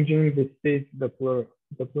New King James it states the plural.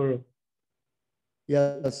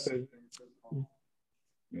 Yes.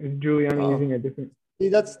 Is Juliana using a different? See,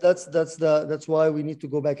 that's why we need to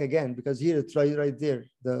go back again, because here it's right there.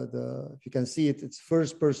 If you can see it, it's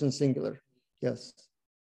first person singular. Yes.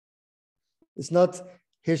 It's not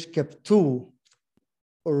hishkeptu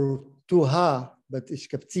or tuha, but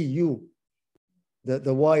ishkepti, you.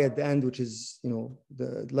 The y at the end, which is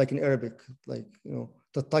like in Arabic, like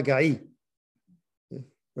tataga'i,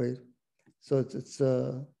 right? So it's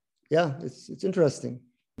interesting.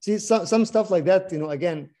 See, some stuff like that,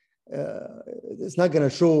 again, it's not going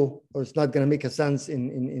to show, or it's not going to make a sense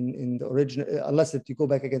in the original, unless you go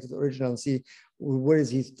back again to the original and see where is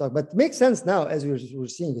he talking. But it makes sense now as we're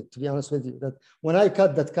seeing it, to be honest with you, that when I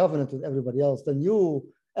cut that covenant with everybody else, then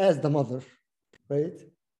you, as the mother, right,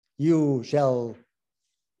 you shall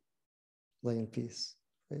Lie in peace.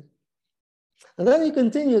 Right? And then he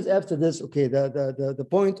continues after this. Okay, the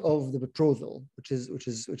point of the betrothal, which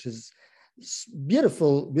is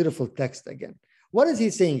beautiful text again. What is he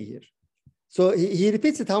saying here? So he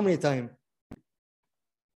repeats it how many times?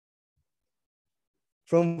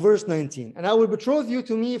 From verse 19. And I will betroth you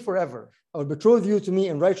to me forever. I will betroth you to me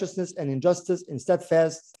in righteousness and in justice, in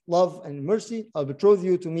steadfast love and mercy. I'll betroth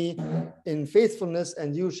you to me in faithfulness,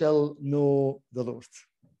 and you shall know the Lord.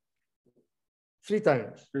 3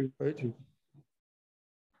 times. Right?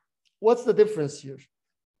 What's the difference here?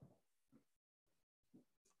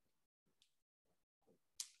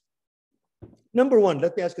 Number one,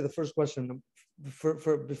 let me ask you the first question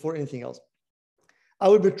before anything else. I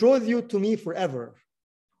will betroth you to me forever.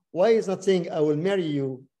 Why is not saying I will marry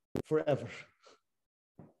you forever?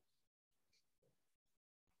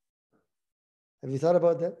 Have you thought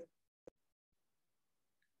about that?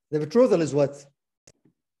 The betrothal is what?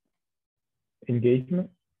 Engagement.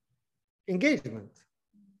 Engagement.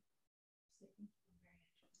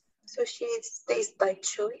 So she stays by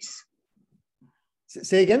choice?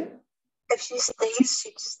 Say again? If she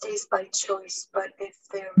stays by choice, but if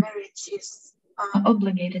their marriage is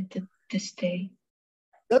obligated to stay.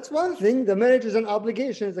 That's one thing. The marriage is an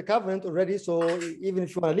obligation, it's a covenant already. So even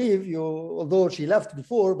if you want to leave, although she left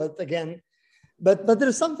before, but again, but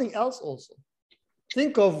there's something else also.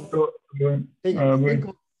 Think of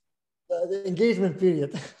the engagement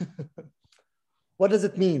period. What does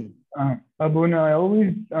it mean? Abuna, I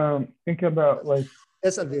always think about, like,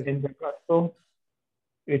 yes, in the gospel,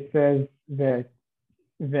 it says that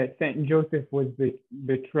Saint Joseph was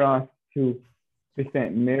betrothed to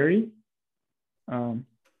Saint Mary.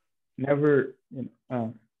 Never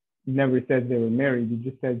said they were married. He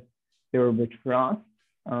just said they were betrothed.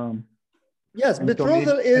 Yes,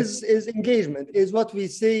 betrothal is engagement, is what we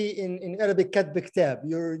say in Arabic kat biktab.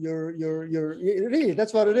 You're really,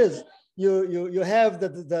 that's what it is. You have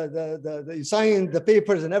you sign the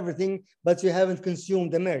papers and everything, but you haven't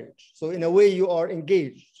consumed the marriage. So in a way you are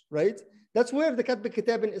engaged, right? That's where the kat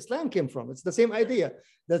biktab in Islam came from. It's the same idea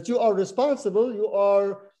that you are responsible,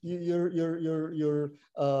 you're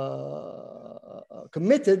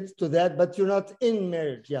committed to that, but you're not in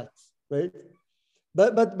marriage yet, right?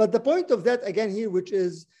 But the point of that again here, which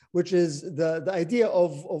is the idea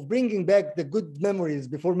of bringing back the good memories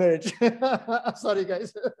before marriage. Sorry,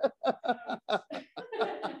 guys.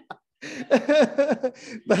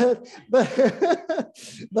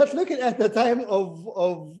 but looking at the time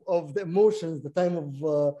of the emotions, the time of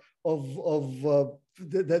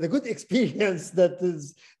the good experience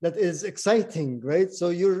that is exciting, right? So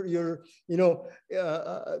you're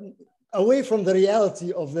away from the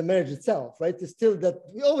reality of the marriage itself, right? It's still that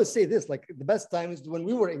we always say this, like the best time is when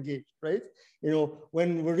we were engaged, right?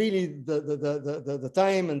 When we're really the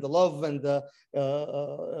time and the love and the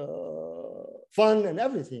fun and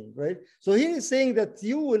everything, right? So he is saying that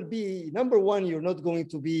you will be, number one, you're not going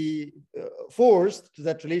to be forced to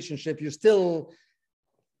that relationship. You still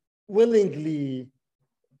willingly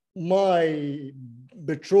my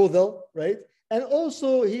betrothal, right? And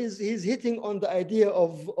also he's hitting on the idea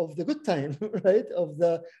of the good time, right? Of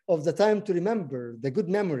the time to remember the good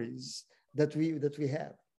memories that we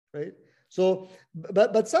have, right? So,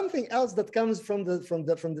 but something else that comes from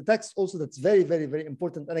the text also that's very, very, very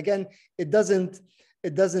important. And again, it doesn't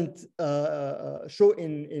show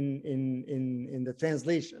in the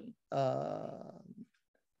translation.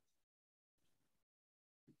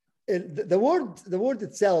 The word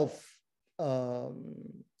itself,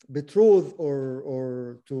 betroth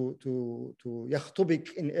or to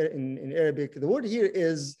yakhtubik in Arabic, the word here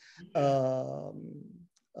is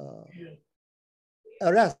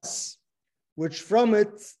aras, which from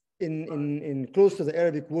it in close to the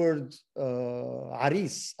Arabic word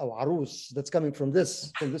aris or arus, that's coming from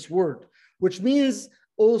this word, which means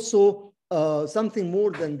also something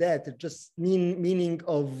more than that. It just meaning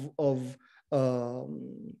of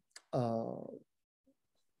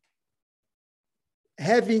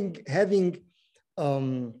having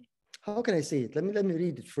how can I say it? Let me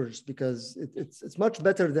read it first, because it's much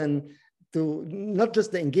better than to not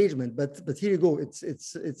just the engagement, but here you go. It's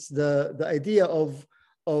the idea of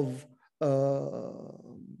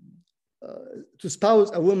to spouse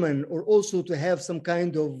a woman, or also to have some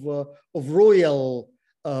kind of royal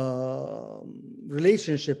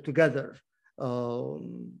relationship together.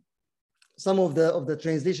 Some of the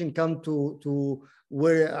translation come to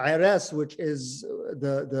where aras, which is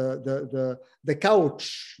the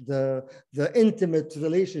couch, the intimate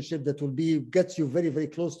relationship that will gets you very, very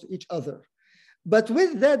close to each other. But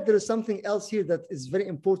with that, there is something else here that is very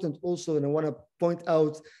important also, and I want to point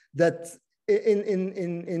out that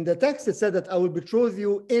in the text, it said that I will betroth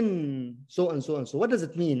you in so and so and so. What does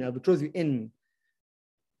it mean? I'll betroth you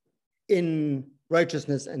in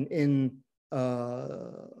righteousness and in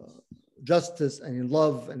justice and in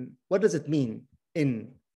love. And what does it mean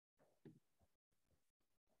in?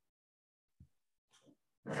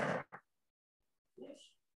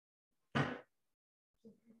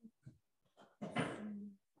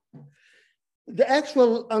 The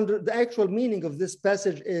actual meaning of this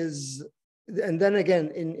passage is, and then again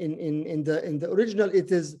in the original it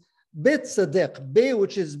is bit sadiq, be,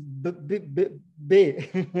 which is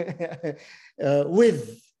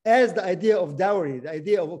with, as the idea of dowry, the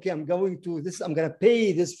idea of okay, I'm going to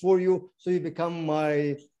pay this for you, so you become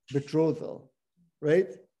my betrothal,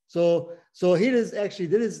 right? So here is actually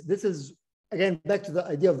this is again back to the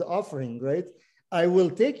idea of the offering, right? I will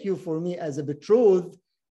take you for me as a betrothed,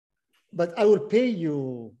 but I will pay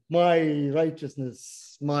you my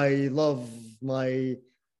righteousness, my love, my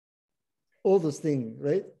all those things,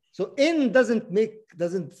 right? So in doesn't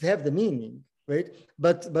have the meaning, right?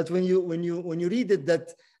 But when you read it,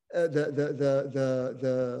 that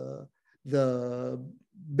the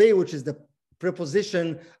be, which is the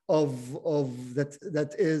preposition of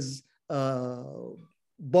that is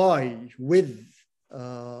by, with.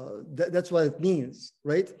 That's what it means,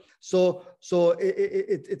 right? So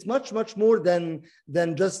it's much more than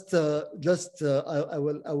just I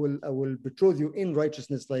will betroth you in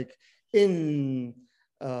righteousness, like in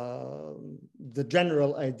the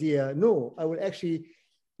general idea. No, I will actually.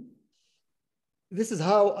 This is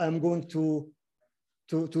how I'm going to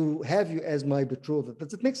have you as my betrothed.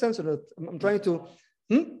 Does it make sense or not? I'm trying to.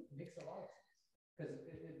 It makes a lot of sense,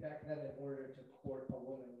 because back then, in order to court a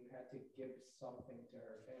woman, you had to give something to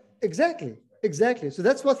her family. Exactly. So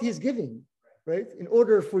that's what he's giving, right? In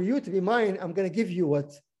order for you to be mine, I'm going to give you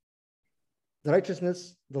what? The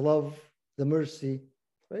righteousness, the love, the mercy,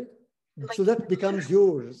 right? So that becomes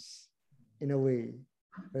yours in a way,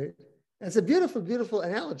 right? It's a beautiful, beautiful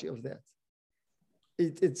analogy of that.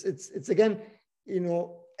 It's again,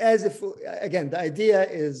 as if, again, the idea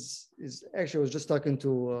is actually, I was just talking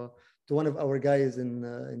to one of our guys in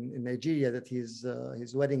Nigeria that his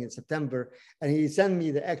wedding in September, and he sent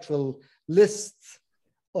me the actual list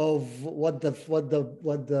of what the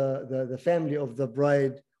family of the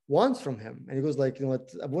bride wants from him, and he goes like,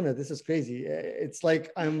 what, Abuna, this is crazy. It's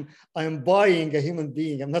like I'm buying a human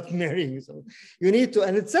being. I'm not marrying. So you need to,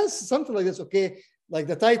 and it says something like this. Okay, like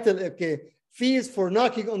the title. Okay. Fees for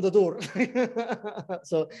knocking on the door.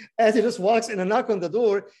 So as he just walks in and knock on the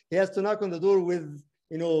door, he has to knock on the door with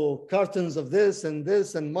cartons of this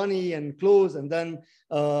and money and clothes, and then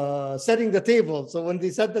setting the table. So when they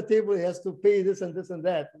set the table, he has to pay this and this and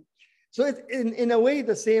that. So it in a way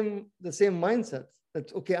the same mindset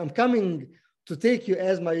that okay, I'm coming to take you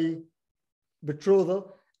as my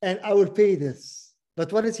betrothal, and I will pay this.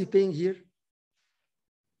 But what is he paying here?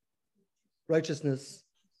 Righteousness,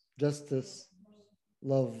 justice,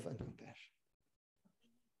 love, and compassion.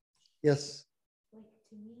 Yes. Like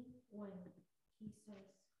to me, when he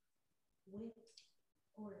says with,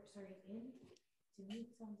 or sorry, in, to me it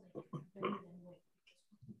sounds like better than with.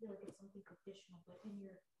 I feel like it's something additional, but in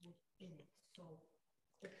you're within it. So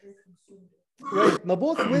if you're consumed. Right.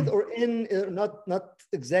 Both with or in, not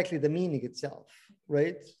exactly the meaning itself,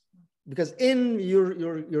 right? Because in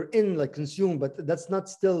you're in like consume, but that's not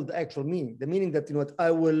still the actual meaning. The meaning that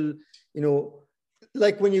I will,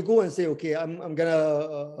 like when you go and say, okay, I'm gonna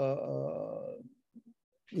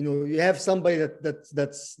you have somebody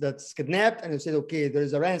that's kidnapped, and you say, okay,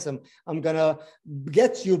 there's a ransom. I'm gonna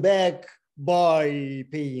get you back by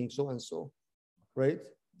paying so and so, right?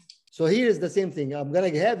 So here is the same thing. I'm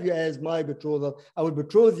gonna have you as my betrothal. I will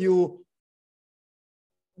betroth you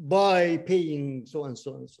by paying so and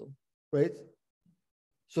so and so. Right?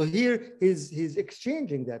 So here he's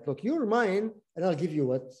exchanging that. Look, you're mine, and I'll give you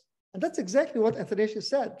what. And that's exactly what Athanasius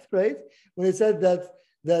said, right? When he said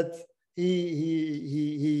that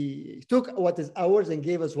he took what is ours and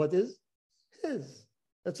gave us what is his.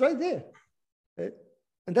 That's right there. Right?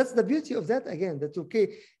 And that's the beauty of that again. That's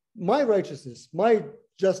okay. My righteousness, my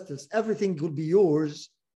justice, everything will be yours,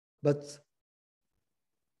 but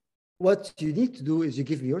what you need to do is you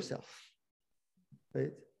give me yourself.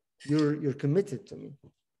 Right? You're committed to me.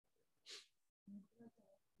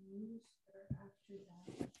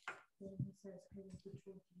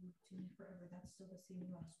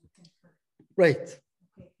 Right.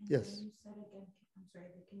 Okay. Yes. You said again, I'm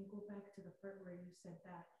sorry, but can you go back to the part where you said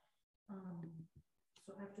that?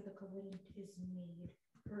 So after the covenant is made,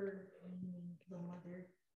 her, meaning the mother,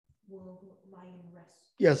 will lie in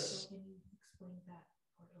rest. Yes. So can you explain that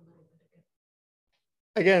part a little bit again?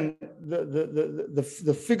 again,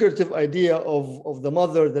 the figurative idea of the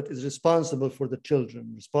mother that is responsible for the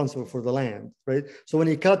children, responsible for the land, right? So when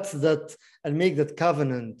he cuts that and make that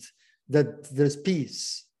covenant, that there's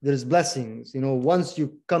peace, there's blessings, once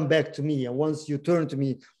you come back to me and once you turn to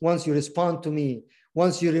me, once you respond to me,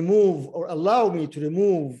 once you remove or allow me to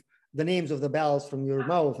remove the names of the Baals from your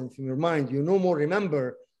mouth and from your mind, you no more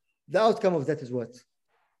remember, the outcome of that is what?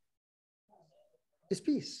 Is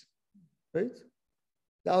peace, right?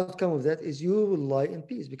 The outcome of that is you will lie in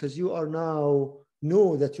peace because you are now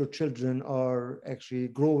know that your children are actually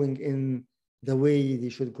growing in the way they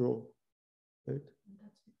should grow, right? And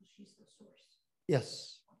that's because she's the source.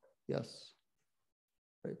 Yes, yes,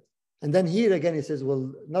 right. And then here again, he says,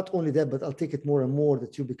 well, not only that, but I'll take it more and more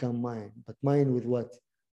that you become mine, but mine with what?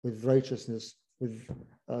 With righteousness, with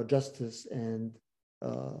justice and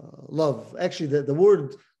love. Actually, the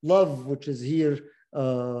word love, which is here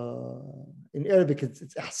in Arabic,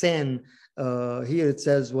 it's ihsan. Here it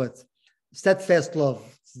says what? Steadfast love,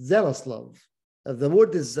 zealous love. The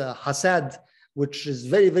word is hasad, which is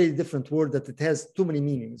very, very different word that it has too many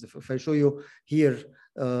meanings. If I show you here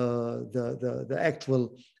the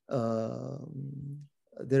actual,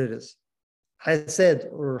 there it is.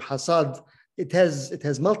 Hasad or hasad, it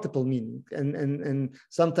has multiple meanings. And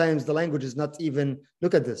sometimes the language is not even,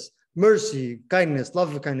 look at this, mercy, kindness,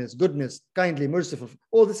 love, kindness, goodness, kindly, merciful,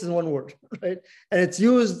 all this is one word, right? And it's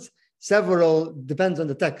used several, depends on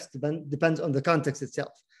the text, depends on the context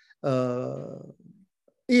itself.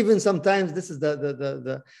 Even sometimes, this is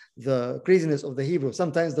the craziness of the Hebrew.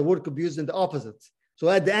 Sometimes the word could be used in the opposite. So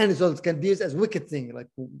at the end, it can be used as wicked thing. Like,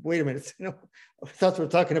 wait a minute, I thought we're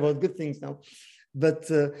talking about good things now. But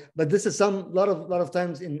this is lot of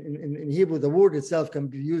times in Hebrew, the word itself can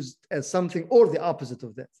be used as something or the opposite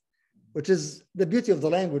of that, which is the beauty of the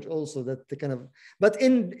language also, that the kind of, but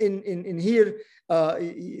in here,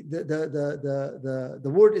 the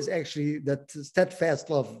word is actually that steadfast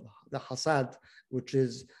love, the hasad, which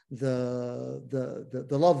is the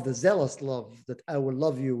love, the zealous love that I will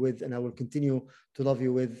love you with, and I will continue to love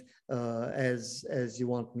you with as you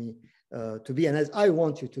want me to be, and as I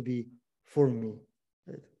want you to be for me.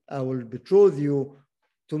 Right? I will betroth you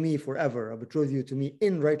to me forever. I betroth you to me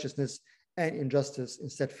in righteousness and in justice, in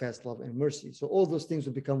steadfast love and mercy. So all those things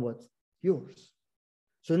will become what? Yours.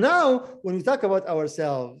 So now when we talk about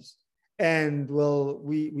ourselves and, well,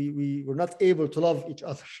 we're not able to love each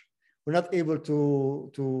other, we're not able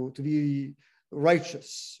to be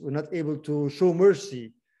righteous, we're not able to show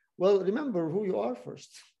mercy. Well, remember who you are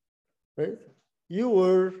first, right? You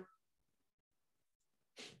were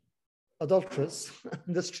adulteress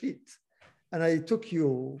in the street, and I took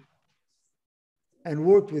you and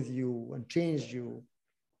worked with you and changed you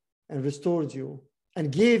and restored you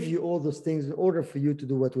and gave you all those things in order for you to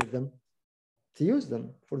do what with them? To use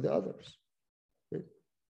them for the others. Right?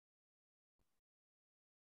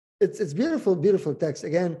 It's beautiful, beautiful text.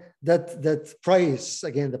 Again, that price,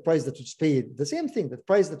 again, the price that was paid, the same thing, the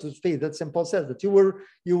price that was paid, that St. Paul says that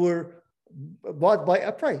you were bought by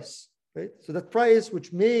a price, right? So that price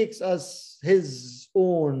which makes us his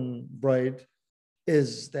own bride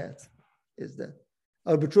is that.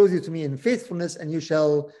 I'll betroth you to me in faithfulness, and you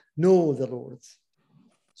shall know the Lord.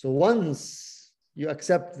 So once you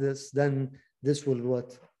accept this, then this will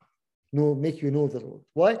what? Make you know the Lord.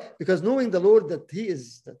 Why? Because knowing the Lord, that he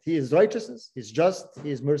is righteousness, he's just, he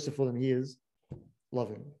is merciful, and he is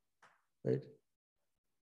loving, right?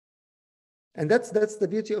 And that's the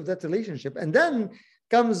beauty of that relationship. And then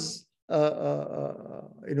comes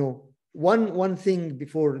one thing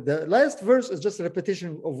before the last verse is just a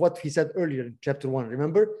repetition of what he said earlier in chapter 1.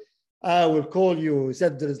 Remember, I will call you. He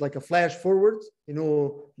said there is like a flash forward.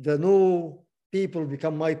 The no people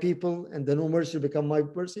become my people, and the no mercy become my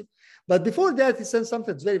mercy. But before that, he said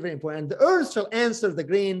something that's very, very important. The earth shall answer the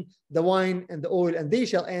grain, the wine, and the oil, and they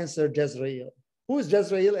shall answer Jezreel. Who is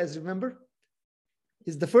Jezreel? As you remember,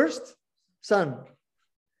 he's the first son,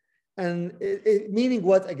 and meaning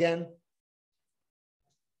what again?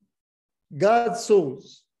 God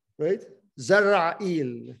sows, right?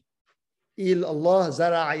 Zara'il. Il Allah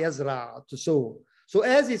zara' yazra', to sow. So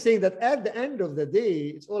as he's saying that at the end of the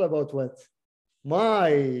day, it's all about what?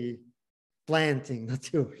 My planting,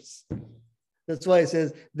 not yours. That's why it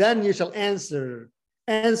says, then you shall answer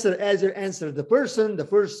as you answer the person, the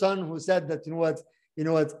first son who said that, you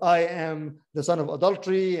know what, I am the son of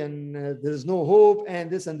adultery, and there is no hope, and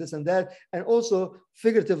this and this and that. And also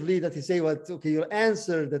figuratively that he say what, okay, you'll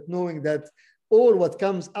answer that knowing that all what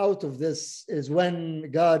comes out of this is when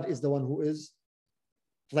God is the one who is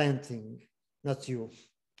planting, not you,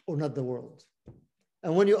 or not the world.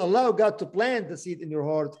 And when you allow God to plant the seed in your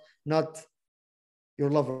heart, not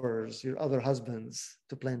your lovers, your other husbands,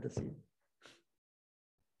 to plant the seed.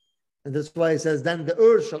 And that's why it says, then the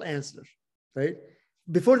earth shall answer, right?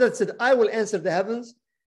 Before that said, I will answer the heavens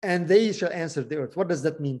and they shall answer the earth. What does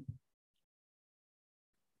that mean?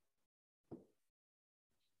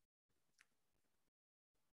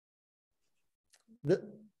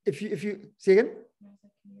 If you say again,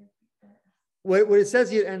 where it says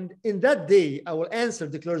here, and in that day I will answer,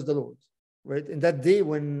 declares the Lord, right? In that day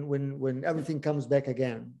when everything comes back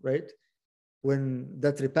again, right? When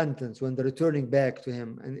that repentance, when the returning back to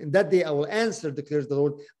him, and in that day I will answer, declares the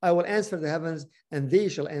Lord. I will answer the heavens and they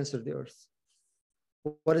shall answer the earth.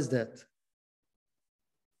 What is that?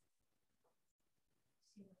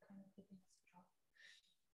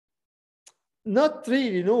 Not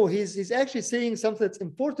really, no. He's actually saying something that's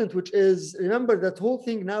important, which is, remember that whole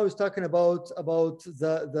thing now is talking about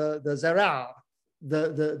the zara,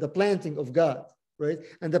 the planting of God, right?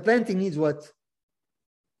 And the planting needs what?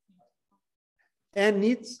 And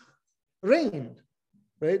needs rain,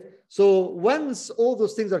 right? So once all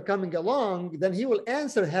those things are coming along, then he will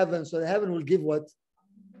answer heaven, so the heaven will give what?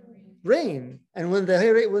 Rain. And when the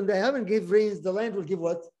heaven gives rains, the land will give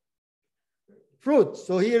what? Fruit.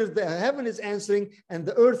 So here the heaven is answering and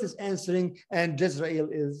the earth is answering and Jezreel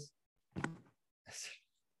is,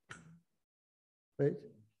 right?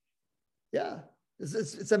 Yeah,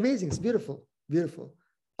 it's amazing. It's beautiful, beautiful.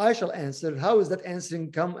 I shall answer. How is that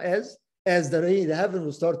answering come as the rain? The heaven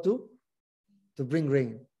will start to bring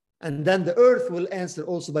rain. And then the earth will answer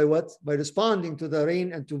also by what? By responding to the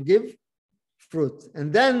rain and to give fruit.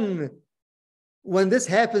 And then when this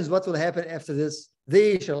happens, what will happen after this?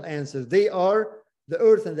 They shall answer. They are, the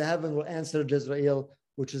earth and the heaven will answer Jezreel,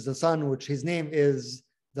 which is the son, which his name is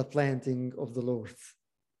the planting of the Lord.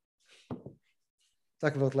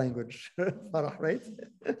 Talk about language, right?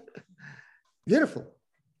 Beautiful,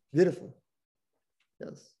 beautiful.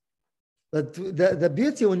 Yes. But the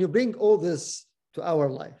beauty when you bring all this to our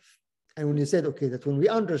life, and when you said, okay, that when we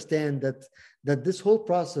understand that this whole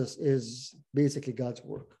process is basically God's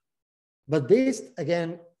work, but based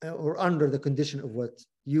again or under the condition of what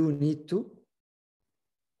you need to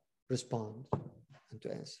respond and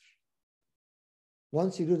to answer.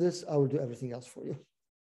 Once you do this, I will do everything else for you.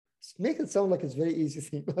 Make it sound like it's a very easy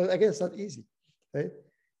thing, but again, it's not easy, right?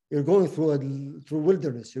 You're going through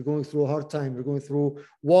wilderness, you're going through a hard time, you're going through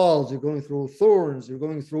walls, you're going through thorns, you're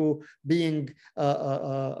going through being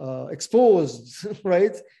exposed,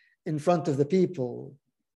 right, in front of the people.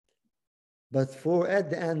 But for at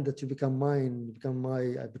the end that you become mine,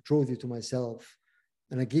 I betroth you to myself,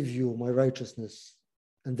 and I give you my righteousness.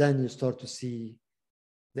 And then you start to see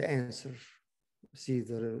the answer, see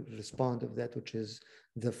the response of that, which is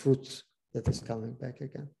the fruit that is coming back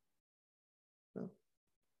again.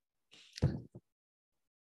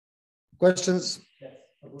 Questions?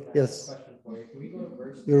 Yes. Question for you. Can we go to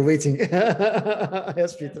verse? You're waiting.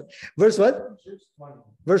 Yes, Peter. Verse what?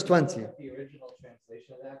 Verse 20. The original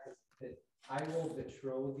translation of that, because I will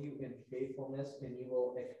betroth you in faithfulness, and you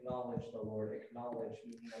will acknowledge the Lord. Acknowledge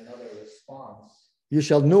meaning another response. You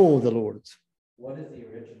shall know the Lord. What is the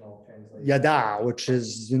original translation? Yada, which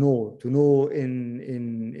is to know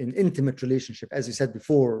in intimate relationship. As you said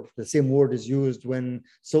before, the same word is used when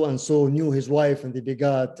so and so knew his wife and they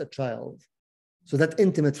begot a child. So that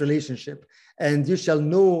intimate relationship. And you shall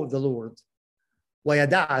know the Lord.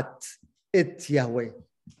 Wayadat it Yahweh.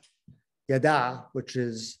 Yada, which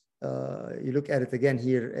is you look at it again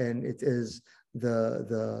here, and it is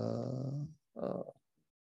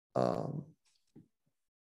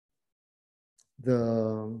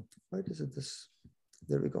why is it this?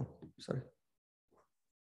 There we go. Sorry.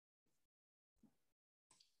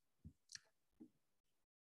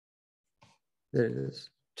 There it is.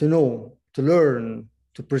 To know, to learn,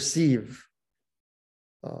 to perceive.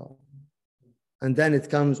 And then it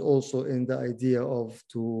comes also in the idea of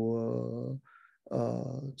to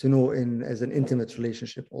know as an intimate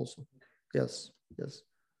relationship also. Yes, yes.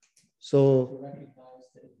 So,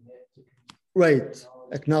 right,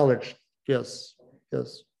 acknowledge. Yes,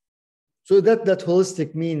 yes. So that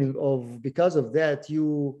holistic meaning of, because of that,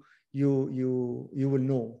 you will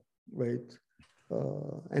know, right?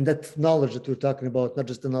 And that knowledge that we're talking about, not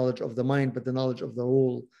just the knowledge of the mind, but the knowledge of the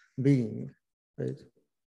whole being, right?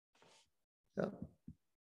 Yeah.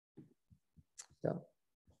 Yeah.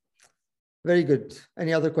 Very good.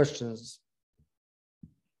 Any other questions?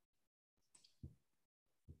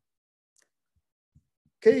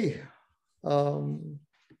 Okay.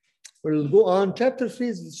 We'll go on. Chapter 3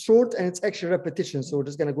 is short and it's actually repetition. So we're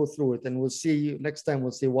just going to go through it and we'll see next time. We'll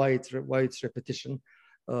see why it's repetition.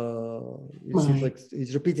 It seems like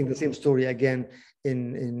he's repeating the same story again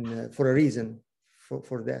for a reason,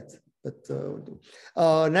 for that. But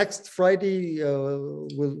next Friday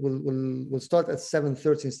we'll start at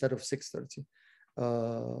 7:30 instead of 6:30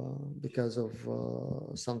 because of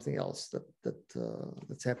something else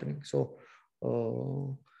that's happening. So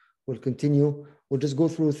we'll continue. We'll just go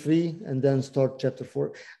through 3 and then start chapter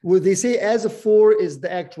 4. Would they say as a 4 is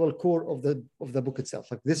the actual core of the book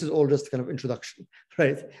itself? Like this is all just kind of introduction,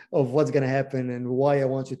 right? Of what's going to happen and why I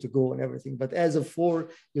want you to go and everything. But as a 4,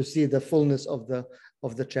 you see the fullness of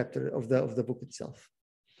the chapter of the book itself.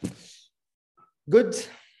 Good.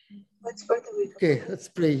 What's for the week? Okay, let's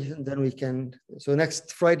pray and then we can. So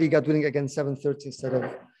next Friday, God willing, again 7:30 instead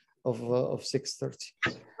of 6:30.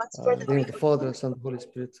 What's for the week? The Father, Son, Holy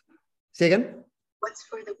Spirit. Say again. What's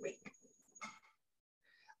for the week?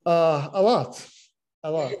 A lot.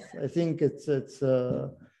 I think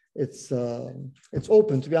it's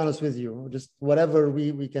open, to be honest with you. Just whatever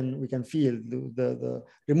we can feel, the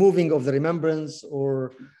removing of the remembrance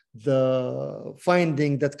or the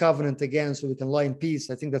finding that covenant again, so we can lie in peace.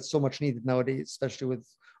 I think that's so much needed nowadays, especially with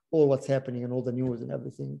all what's happening and all the news and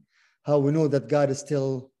everything. How we know that God is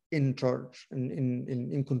still in charge and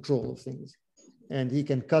in control of things, and He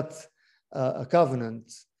can cut a covenant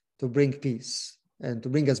to bring peace and to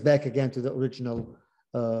bring us back again to the original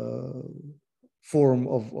form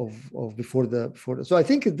of before the. So I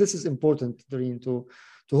think this is important, Doreen, to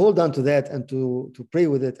hold on to that and to pray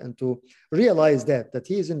with it and to realize that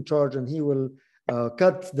He is in charge and He will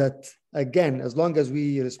cut that again. As long as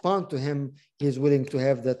we respond to Him, He is willing to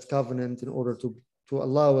have that covenant in order to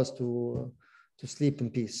allow us to sleep in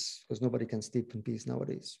peace, because nobody can sleep in peace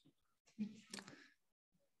nowadays.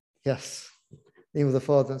 Yes. In the name of the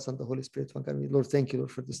Father, and Son, and the Holy Spirit, one God. Lord, thank you,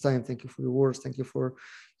 Lord, for this time. Thank you for your words. Thank you for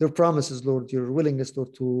your promises, Lord, your willingness,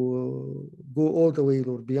 Lord, to go all the way,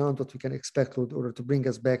 Lord, beyond what we can expect, Lord, in order to bring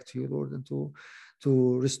us back to you, Lord, and to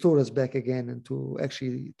restore us back again and to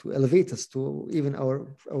actually to elevate us to even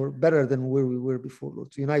our better than where we were before,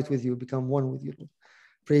 Lord, to unite with you, become one with you, Lord.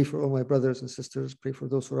 Pray for all my brothers and sisters. Pray for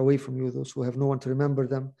those who are away from you, those who have no one to remember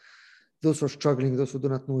them, those who are struggling, those who do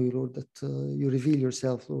not know you, Lord, that you reveal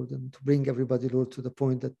yourself, Lord, and to bring everybody, Lord, to the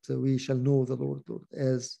point that we shall know the Lord, Lord,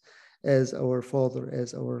 as our Father,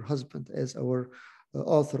 as our husband, as our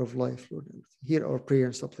author of life, Lord. Hear our prayer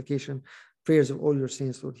and supplication, prayers of all your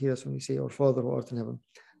saints, Lord. Hear us when we say, Our Father who art in heaven,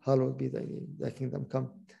 hallowed be thy name. Thy kingdom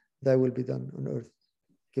come, thy will be done on earth.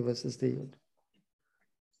 Give us this day, Lord.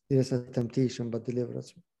 Lead us not temptation, but deliver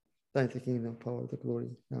us. Thine is the kingdom, power, the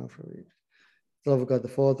glory, now and forever. The love of God the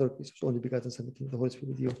Father, peace of His only begotten Son, the Holy Spirit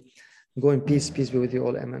with you. Go in peace, peace be with you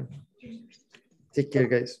all. Amen. Take care,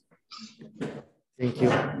 guys. Thank you.